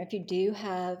 if you do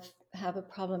have a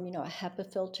problem, a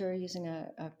HEPA filter using a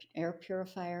air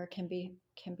purifier can be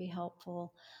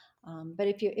helpful. But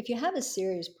if you have a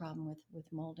serious problem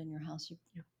with mold in your house,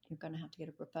 you're going to have to get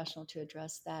a professional to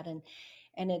address that. And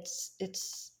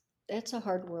it's that's a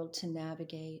hard world to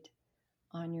navigate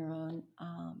on your own.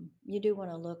 You do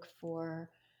want to look for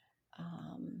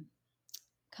um,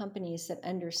 companies that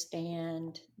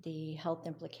understand the health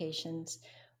implications.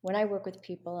 When I work with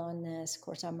people on this, of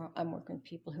course, I'm working with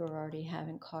people who are already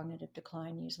having cognitive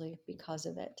decline, usually because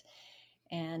of it,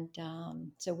 and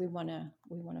so we want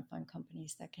to find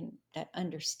companies that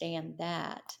understand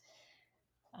that,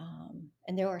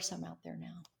 and there are some out there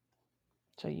now.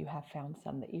 So you have found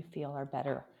some that you feel are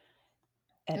better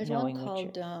at There's one knowing what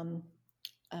you're. called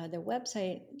the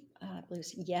website, I believe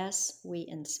it's Yes We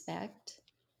Inspect,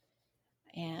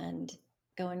 and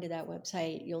going to that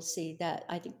website, you'll see that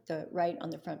I think the right on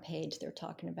the front page they're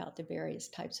talking about the various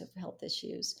types of health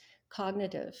issues,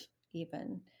 cognitive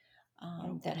even,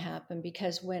 Oh, that wow. happen.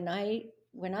 Because when I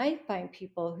find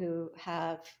people who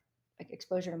have like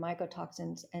exposure to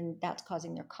mycotoxins and that's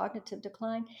causing their cognitive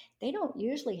decline, they don't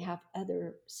usually have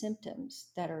other symptoms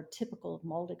that are typical of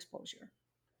mold exposure.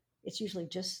 It's usually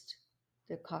just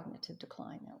the cognitive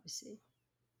decline that we see.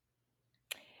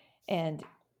 And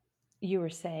you were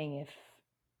saying if,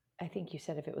 I think you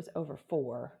said if it was over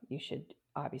 4, you should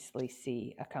obviously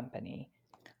see a company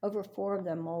Over 4 of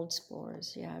them mold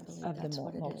spores. Yeah, I believe of the that's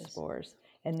what it mold is. spores.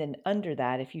 And then under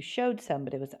that, if you showed some,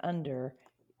 but it was under,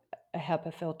 a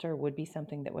HEPA filter would be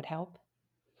something that would help,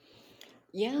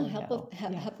 Yeah, or no? Yeah.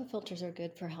 HEPA filters are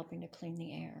good for helping to clean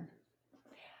the air.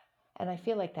 And I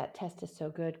feel like that test is so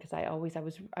good because I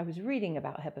was reading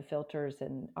about HEPA filters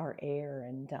and our air,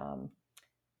 and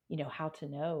how to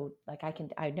know. Like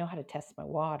I know how to test my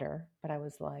water, but I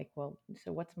was like, well,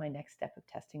 so what's my next step of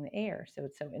testing the air? So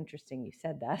it's so interesting you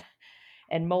said that.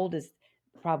 And mold is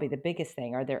probably the biggest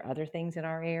thing. Are there other things in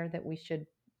our air that we should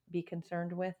be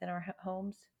concerned with in our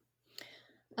homes?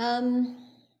 Um,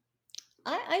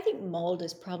 I think mold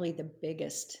is probably the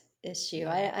biggest issue.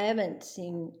 Yeah. I haven't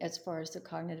seen, as far as the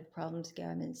cognitive problems go, I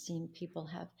haven't seen people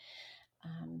have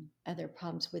other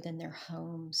problems within their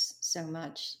homes so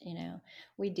much.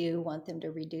 We do want them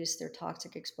to reduce their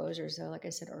toxic exposures, though, like I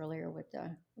said earlier, with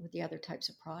the other types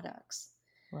of products,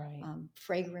 Right.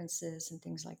 fragrances and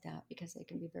things like that, because they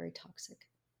can be very toxic.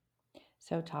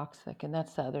 So toxic. And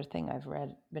that's the other thing I've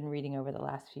been reading over the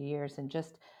last few years. And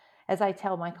just as I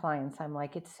tell my clients, I'm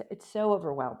like, it's so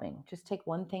overwhelming. Just take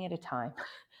one thing at a time.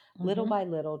 Little Mm-hmm. by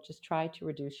little, just try to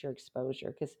reduce your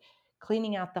exposure, because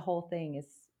cleaning out the whole thing is,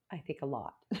 I think, a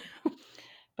lot.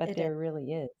 But It is. there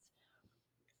really is.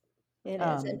 It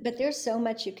is. Um, But there's so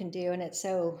much you can do, and it's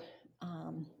so.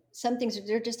 Some things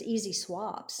they're just easy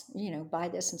swaps. Buy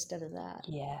this instead of that.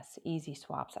 yes, easy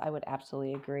swaps. I would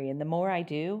absolutely agree. And the more I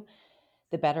do,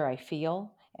 the better I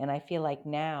feel. And I feel like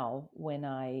now when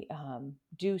I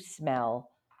do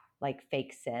smell like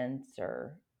fake scents,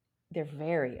 or they're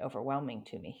very overwhelming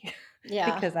to me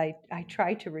Yeah. because I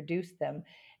try to reduce them.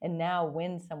 And now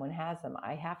when someone has them,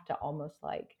 I have to almost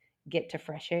like get to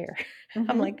fresh air.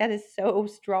 I'm like, Hmm. that is so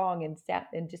strong and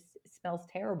and just smells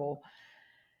terrible.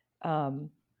 Um,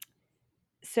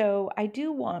 so I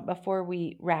do want, before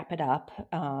we wrap it up,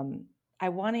 I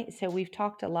want to, so we've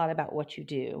talked a lot about what you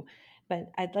do,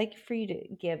 but I'd like for you to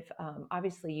give,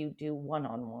 obviously you do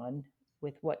one-on-one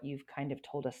with what you've kind of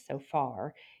told us so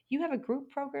far. You have a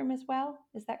group program as well.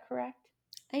 Is that correct?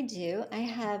 I do. I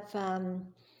have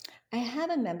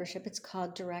a membership. It's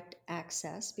called Direct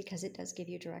Access because it does give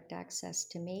you direct access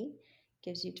to me,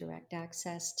 gives you direct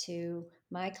access to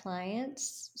my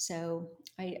clients. So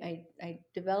I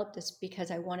developed this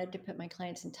because I wanted to put my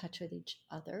clients in touch with each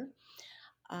other,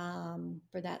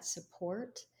 for that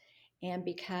support, and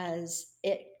because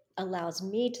it allows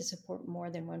me to support more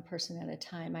than one person at a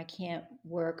time. I can't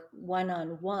work one on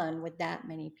one with that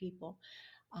many people.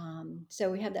 So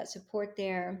we have that support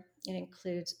there. It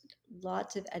includes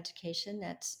lots of education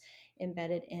that's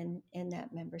embedded in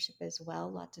that membership as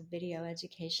well. Lots of video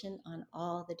education on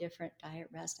all the different diet,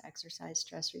 rest, exercise,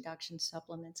 stress reduction,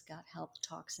 supplements, gut health,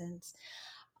 toxins.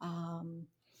 Um,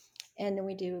 and then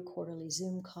we do quarterly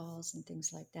Zoom calls and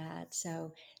things like that.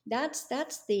 So that's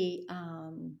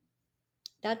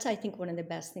I think one of the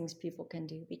best things people can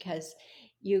do, because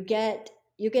you get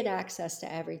you get access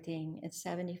to everything. It's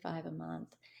 75 a month,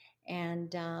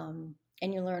 and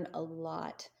you learn a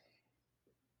lot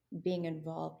being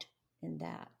involved in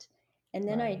that. And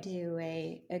then I Right. do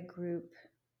a group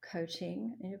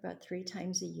coaching about 3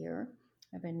 times a year.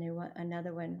 I have a new one,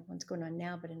 another one's going on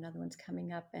now, but another one's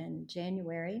coming up in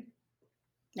January.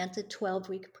 That's a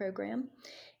 12-week program.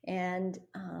 And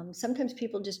sometimes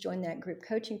people just join that group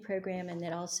coaching program, and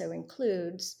that also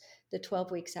includes the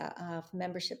 12 weeks of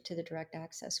membership to the Direct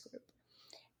Access group.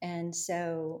 And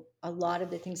so a lot of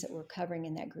the things that we're covering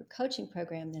in that group coaching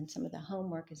program, then some of the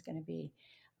homework is going to be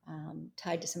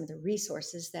tied to some of the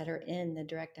resources that are in the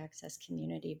direct access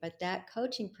community. But that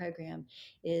coaching program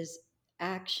is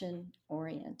action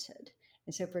oriented.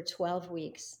 And so for 12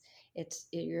 weeks,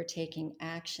 you're taking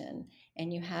action,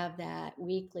 and you have that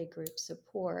weekly group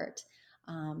support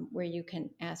where you can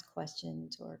ask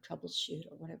questions or troubleshoot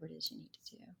or whatever it is you need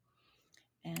to do.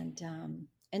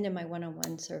 And then my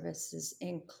one-on-one services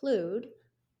include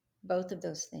both of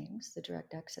those things, the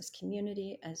direct access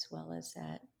community, as well as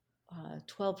that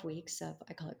 12 weeks of,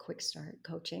 I call it quick start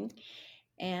coaching,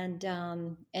 and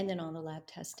then all the lab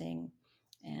testing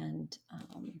and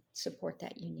support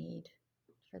that you need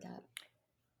for that.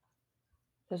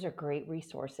 Those are great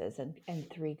resources and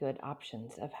three good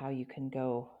options of how you can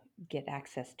go get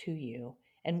access to you.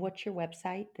 And what's your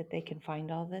website that they can find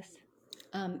all this?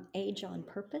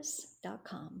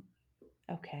 Ageonpurpose.com.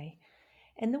 Okay.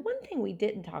 And the one thing we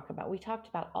didn't talk about, we talked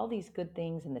about all these good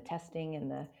things and the testing and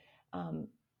the um,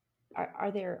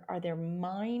 are there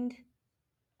mind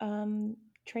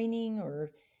training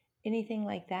or anything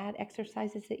like that,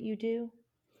 exercises that you do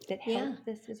that Yeah. help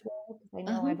this as well? Because I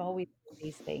know Uh-huh. I've always done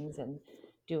these things and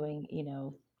doing,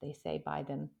 they say buy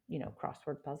them,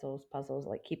 crossword puzzles,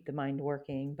 like keep the mind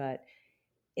working, but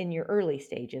in your early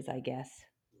stages, I guess.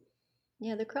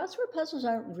 Yeah, the crossword puzzles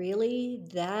aren't really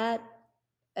that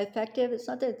effective. It's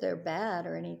not that they're bad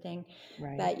or anything,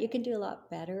 Right. but you can do a lot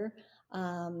better.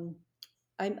 Um,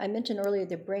 I mentioned earlier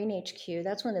the Brain HQ.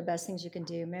 That's one of the best things you can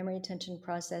do. Memory, attention,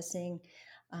 processing.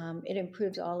 It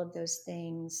improves all of those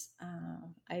things.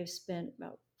 I've spent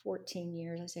about 14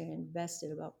 years. I say I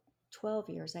invested about 12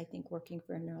 years, I think, working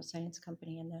for a neuroscience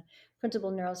company, and the principal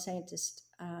neuroscientist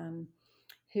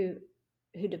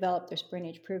who developed this Brain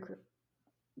HQ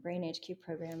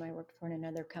program I worked for in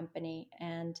another company,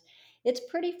 and it's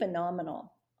pretty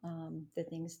phenomenal.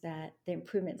 The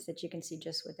improvements that you can see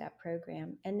just with that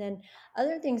program, and then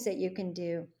other things that you can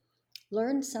do: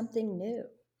 learn something new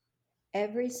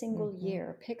every single Mm-hmm.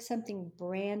 year. Pick something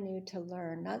brand new to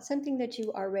learn, not something that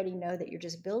you already know that you're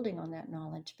just building on that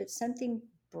knowledge, but something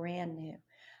brand new.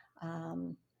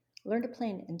 Um, Learn to play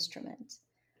an instrument.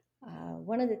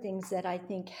 One of the things that I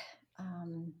think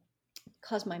um,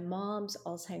 caused my mom's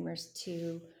Alzheimer's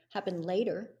to happen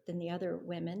later than the other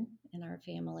women in our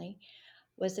family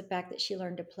was the fact that she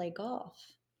learned to play golf.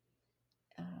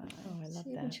 Oh, I love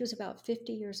When that. she was about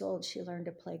 50 years old, she learned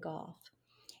to play golf.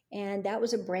 And that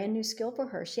was a brand new skill for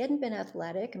her. She hadn't been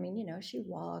athletic. I mean, she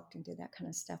walked and did that kind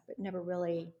of stuff, but never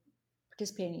really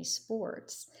participated in any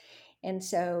sports. And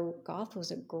so golf was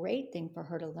a great thing for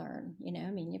her to learn. I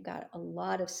mean, you've got a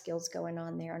lot of skills going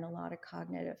on there and a lot of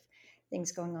cognitive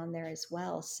things going on there as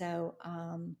well. So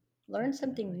learn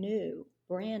something Definitely. new,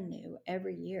 brand new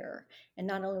every year. And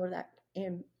not only will that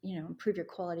improve your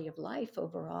quality of life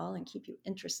overall and keep you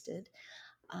interested,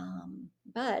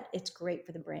 but it's great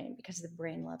for the brain because the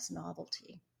brain loves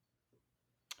novelty.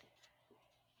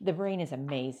 The brain is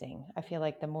amazing. I feel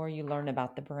like the more you learn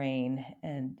about the brain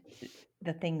and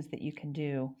the things that you can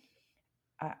do,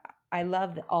 I, I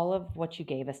love all of what you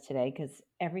gave us today because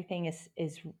everything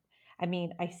is. I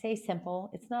mean, I say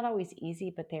simple. It's not always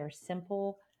easy, but they are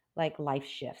simple, like life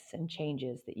shifts and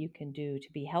changes that you can do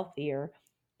to be healthier.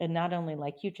 And not only,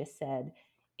 like you just said,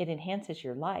 it enhances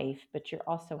your life, but you're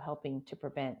also helping to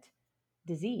prevent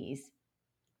disease.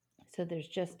 So there's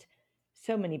just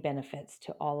so many benefits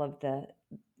to all of the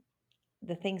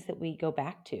things that we go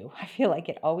back to. I feel like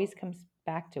it always comes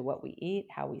back to what we eat,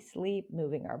 how we sleep,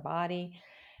 moving our body,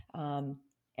 um,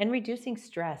 and reducing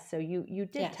stress. So you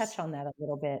did touch Yes. on that a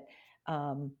little bit.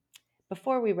 Um,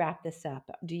 Before we wrap this up,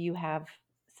 do you have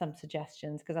some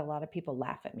suggestions? Because a lot of people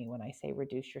laugh at me when I say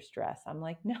reduce your stress. I'm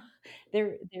like, no,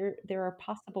 there are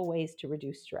possible ways to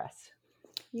reduce stress.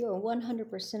 You are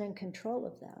 100% in control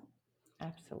of that.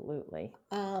 Absolutely.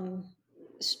 Um,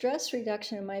 Stress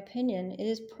reduction, in my opinion,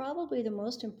 is probably the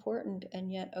most important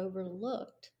and yet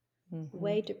overlooked Mm-hmm.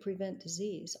 way to prevent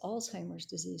disease, Alzheimer's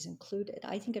disease included.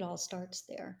 I think it all starts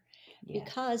there. Yes.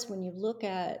 Because when you look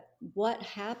at what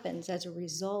happens as a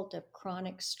result of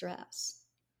chronic stress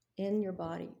in your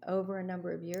body over a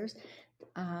number of years,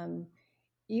 um,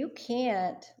 you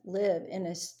can't live in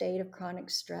a state of chronic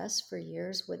stress for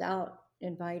years without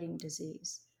inviting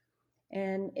disease.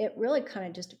 And it really kind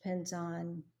of just depends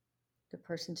on the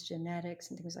person's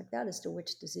genetics and things like that as to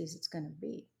which disease it's going to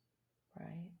be.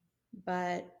 Right.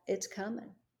 But it's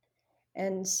coming.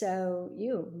 And so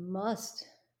you must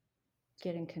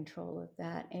get in control of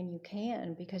that. And you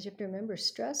can, because you have to remember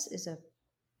stress is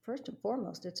first and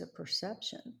foremost, it's a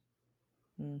perception.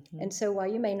 Mm-hmm. And so while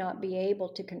you may not be able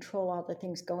to control all the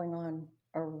things going on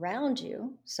around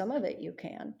you, some of it you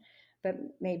can, but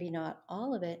maybe not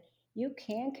all of it, you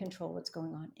can control what's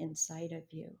going on inside of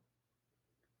you.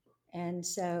 And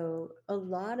so a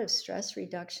lot of stress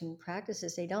reduction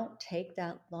practices, they don't take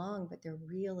that long, but they're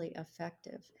really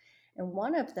effective. And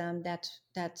one of them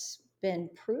that's been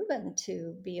proven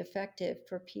to be effective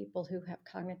for people who have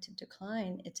cognitive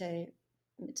decline, it's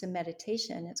a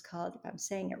meditation. It's called, if I'm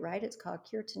saying it right, it's called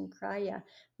Kirtan Kriya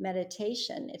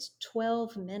meditation. It's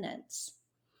 12 minutes.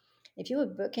 If you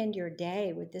would bookend your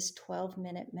day with this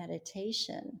 12-minute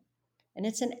meditation, and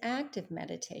it's an active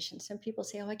meditation. Some people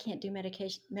say, oh, I can't do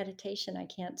meditation. I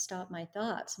can't stop my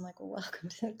thoughts. I'm like, well, welcome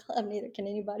to the club. Neither can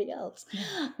anybody else.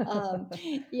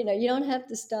 You don't have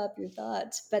to stop your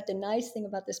thoughts. But the nice thing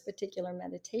about this particular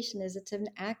meditation is it's an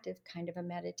active kind of a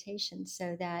meditation,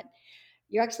 so that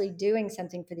you're actually doing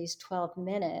something for these 12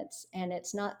 minutes, and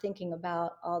it's not thinking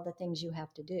about all the things you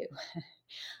have to do.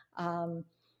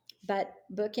 But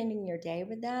bookending your day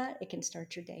with that, it can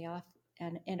start your day off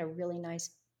in a really nice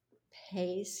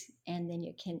pace, and then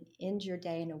you can end your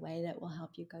day in a way that will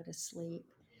help you go to sleep,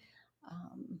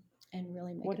 and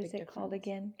really make What a big is it difference. called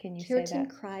again? Can you say Kirtan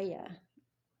that? Kriya.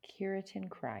 Kirtan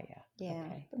Kriya. Yeah,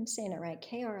 Okay. I'm saying it right.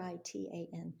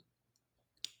 Kritan.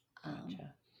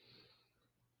 Gotcha.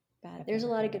 But I've there's a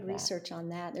never lot of heard good of that. research on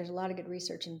that. There's a lot of good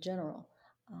research in general,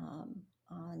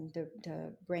 on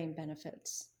the brain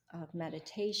benefits of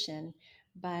meditation,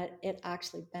 but it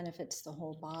actually benefits the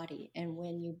whole body. And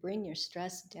when you bring your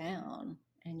stress down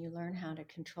and you learn how to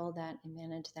control that and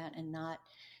manage that and not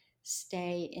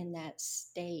stay in that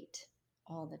state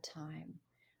all the time,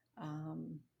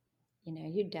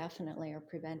 you definitely are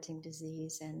preventing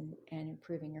disease and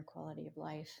improving your quality of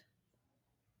life.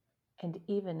 And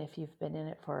even if you've been in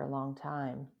it for a long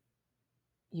time,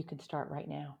 you can start right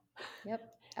now. Yep,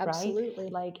 Right?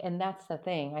 absolutely. And that's the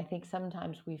thing. I think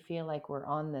sometimes we feel like we're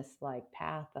on this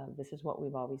path of, this is what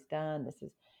we've always done.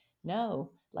 No,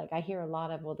 I hear a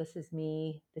lot of, well, this is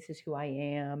me. This is who I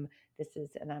am.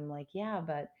 And I'm like, yeah,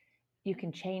 but you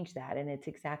can change that. And it's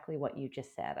exactly what you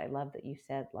just said. I love that you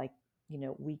said,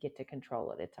 we get to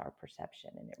control it. It's our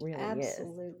perception. And it really is.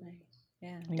 Absolutely.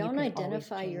 Yeah. And Don't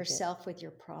identify yourself with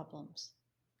your problems.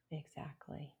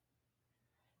 Exactly.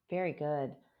 Very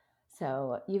good.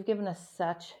 So you've given us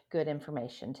such good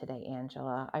information today,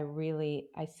 Angela.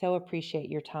 I so appreciate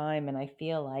your time. And I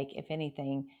feel like, if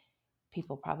anything,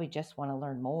 people probably just want to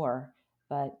learn more,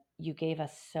 but you gave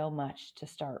us so much to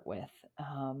start with.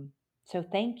 So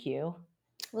thank you.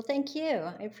 Well, thank you.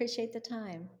 I appreciate the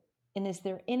time. And is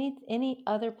there any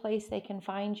other place they can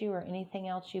find you, or anything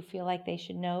else you feel like they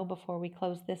should know before we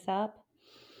close this up?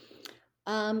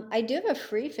 I do have a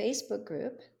free Facebook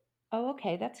group. Oh,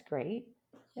 okay. That's great.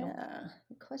 Yeah.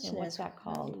 The question what's is, that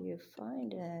how called? do you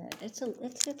find it? It's a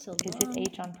Is long. it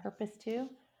Age on Purpose too?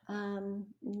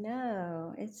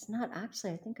 No, it's not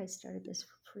actually. I think I started this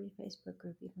free Facebook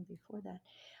group even before that.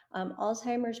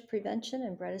 Alzheimer's prevention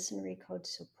and Bredesen code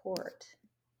support.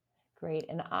 Great.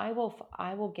 And I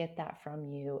will get that from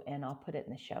you, and I'll put it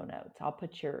in the show notes. I'll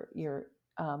put your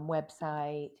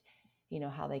website,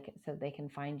 how they can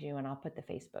find you, and I'll put the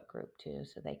Facebook group too,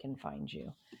 so they can find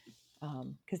you,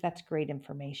 because that's great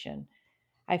information.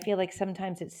 I feel like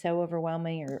sometimes it's so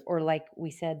overwhelming, or like we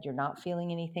said, you're not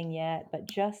feeling anything yet, but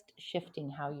just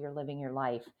shifting how you're living your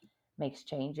life makes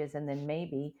changes. And then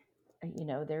maybe,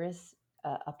 there is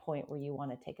a point where you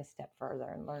want to take a step further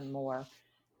and learn more,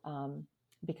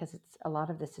 because a lot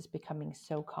of this is becoming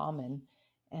so common.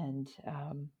 And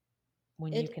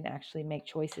when you can actually make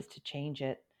choices to change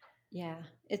it. Yeah,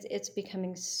 it's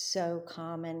becoming so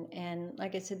common. And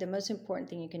like I said, the most important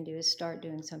thing you can do is start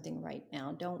doing something right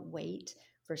now. Don't wait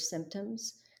for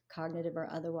symptoms, cognitive or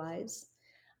otherwise.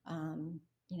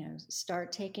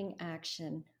 Start taking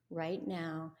action right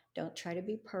now. Don't try to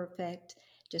be perfect.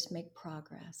 Just make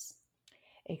progress.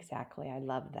 Exactly. I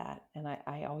love that. And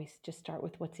I always just start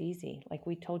with what's easy. Like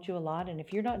we told you a lot. And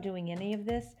if you're not doing any of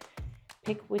this,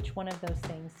 pick which one of those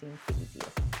things seems the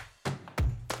easiest.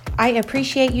 I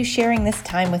appreciate you sharing this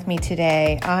time with me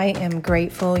today. I am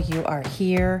grateful you are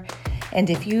here. And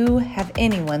if you have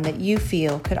anyone that you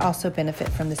feel could also benefit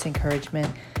from this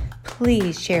encouragement,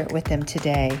 please share it with them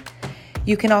today.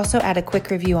 You can also add a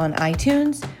quick review on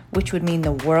iTunes, which would mean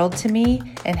the world to me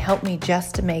and help me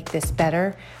just to make this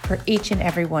better for each and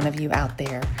every one of you out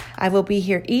there. I will be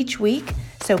here each week,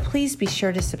 so please be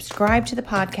sure to subscribe to the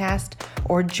podcast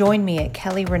or join me at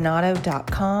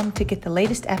kellyrenato.com to get the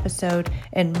latest episode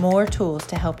and more tools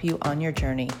to help you on your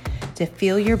journey to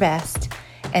feel your best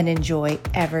and enjoy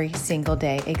every single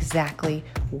day exactly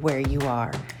where you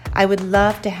are. I would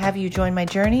love to have you join my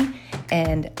journey,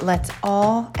 and let's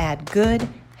all add good,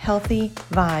 healthy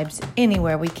vibes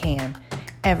anywhere we can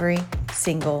every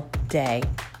single day.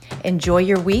 Enjoy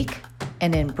your week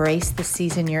and embrace the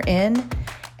season you're in.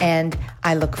 And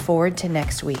I look forward to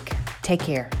next week. Take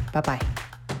care. Bye-bye.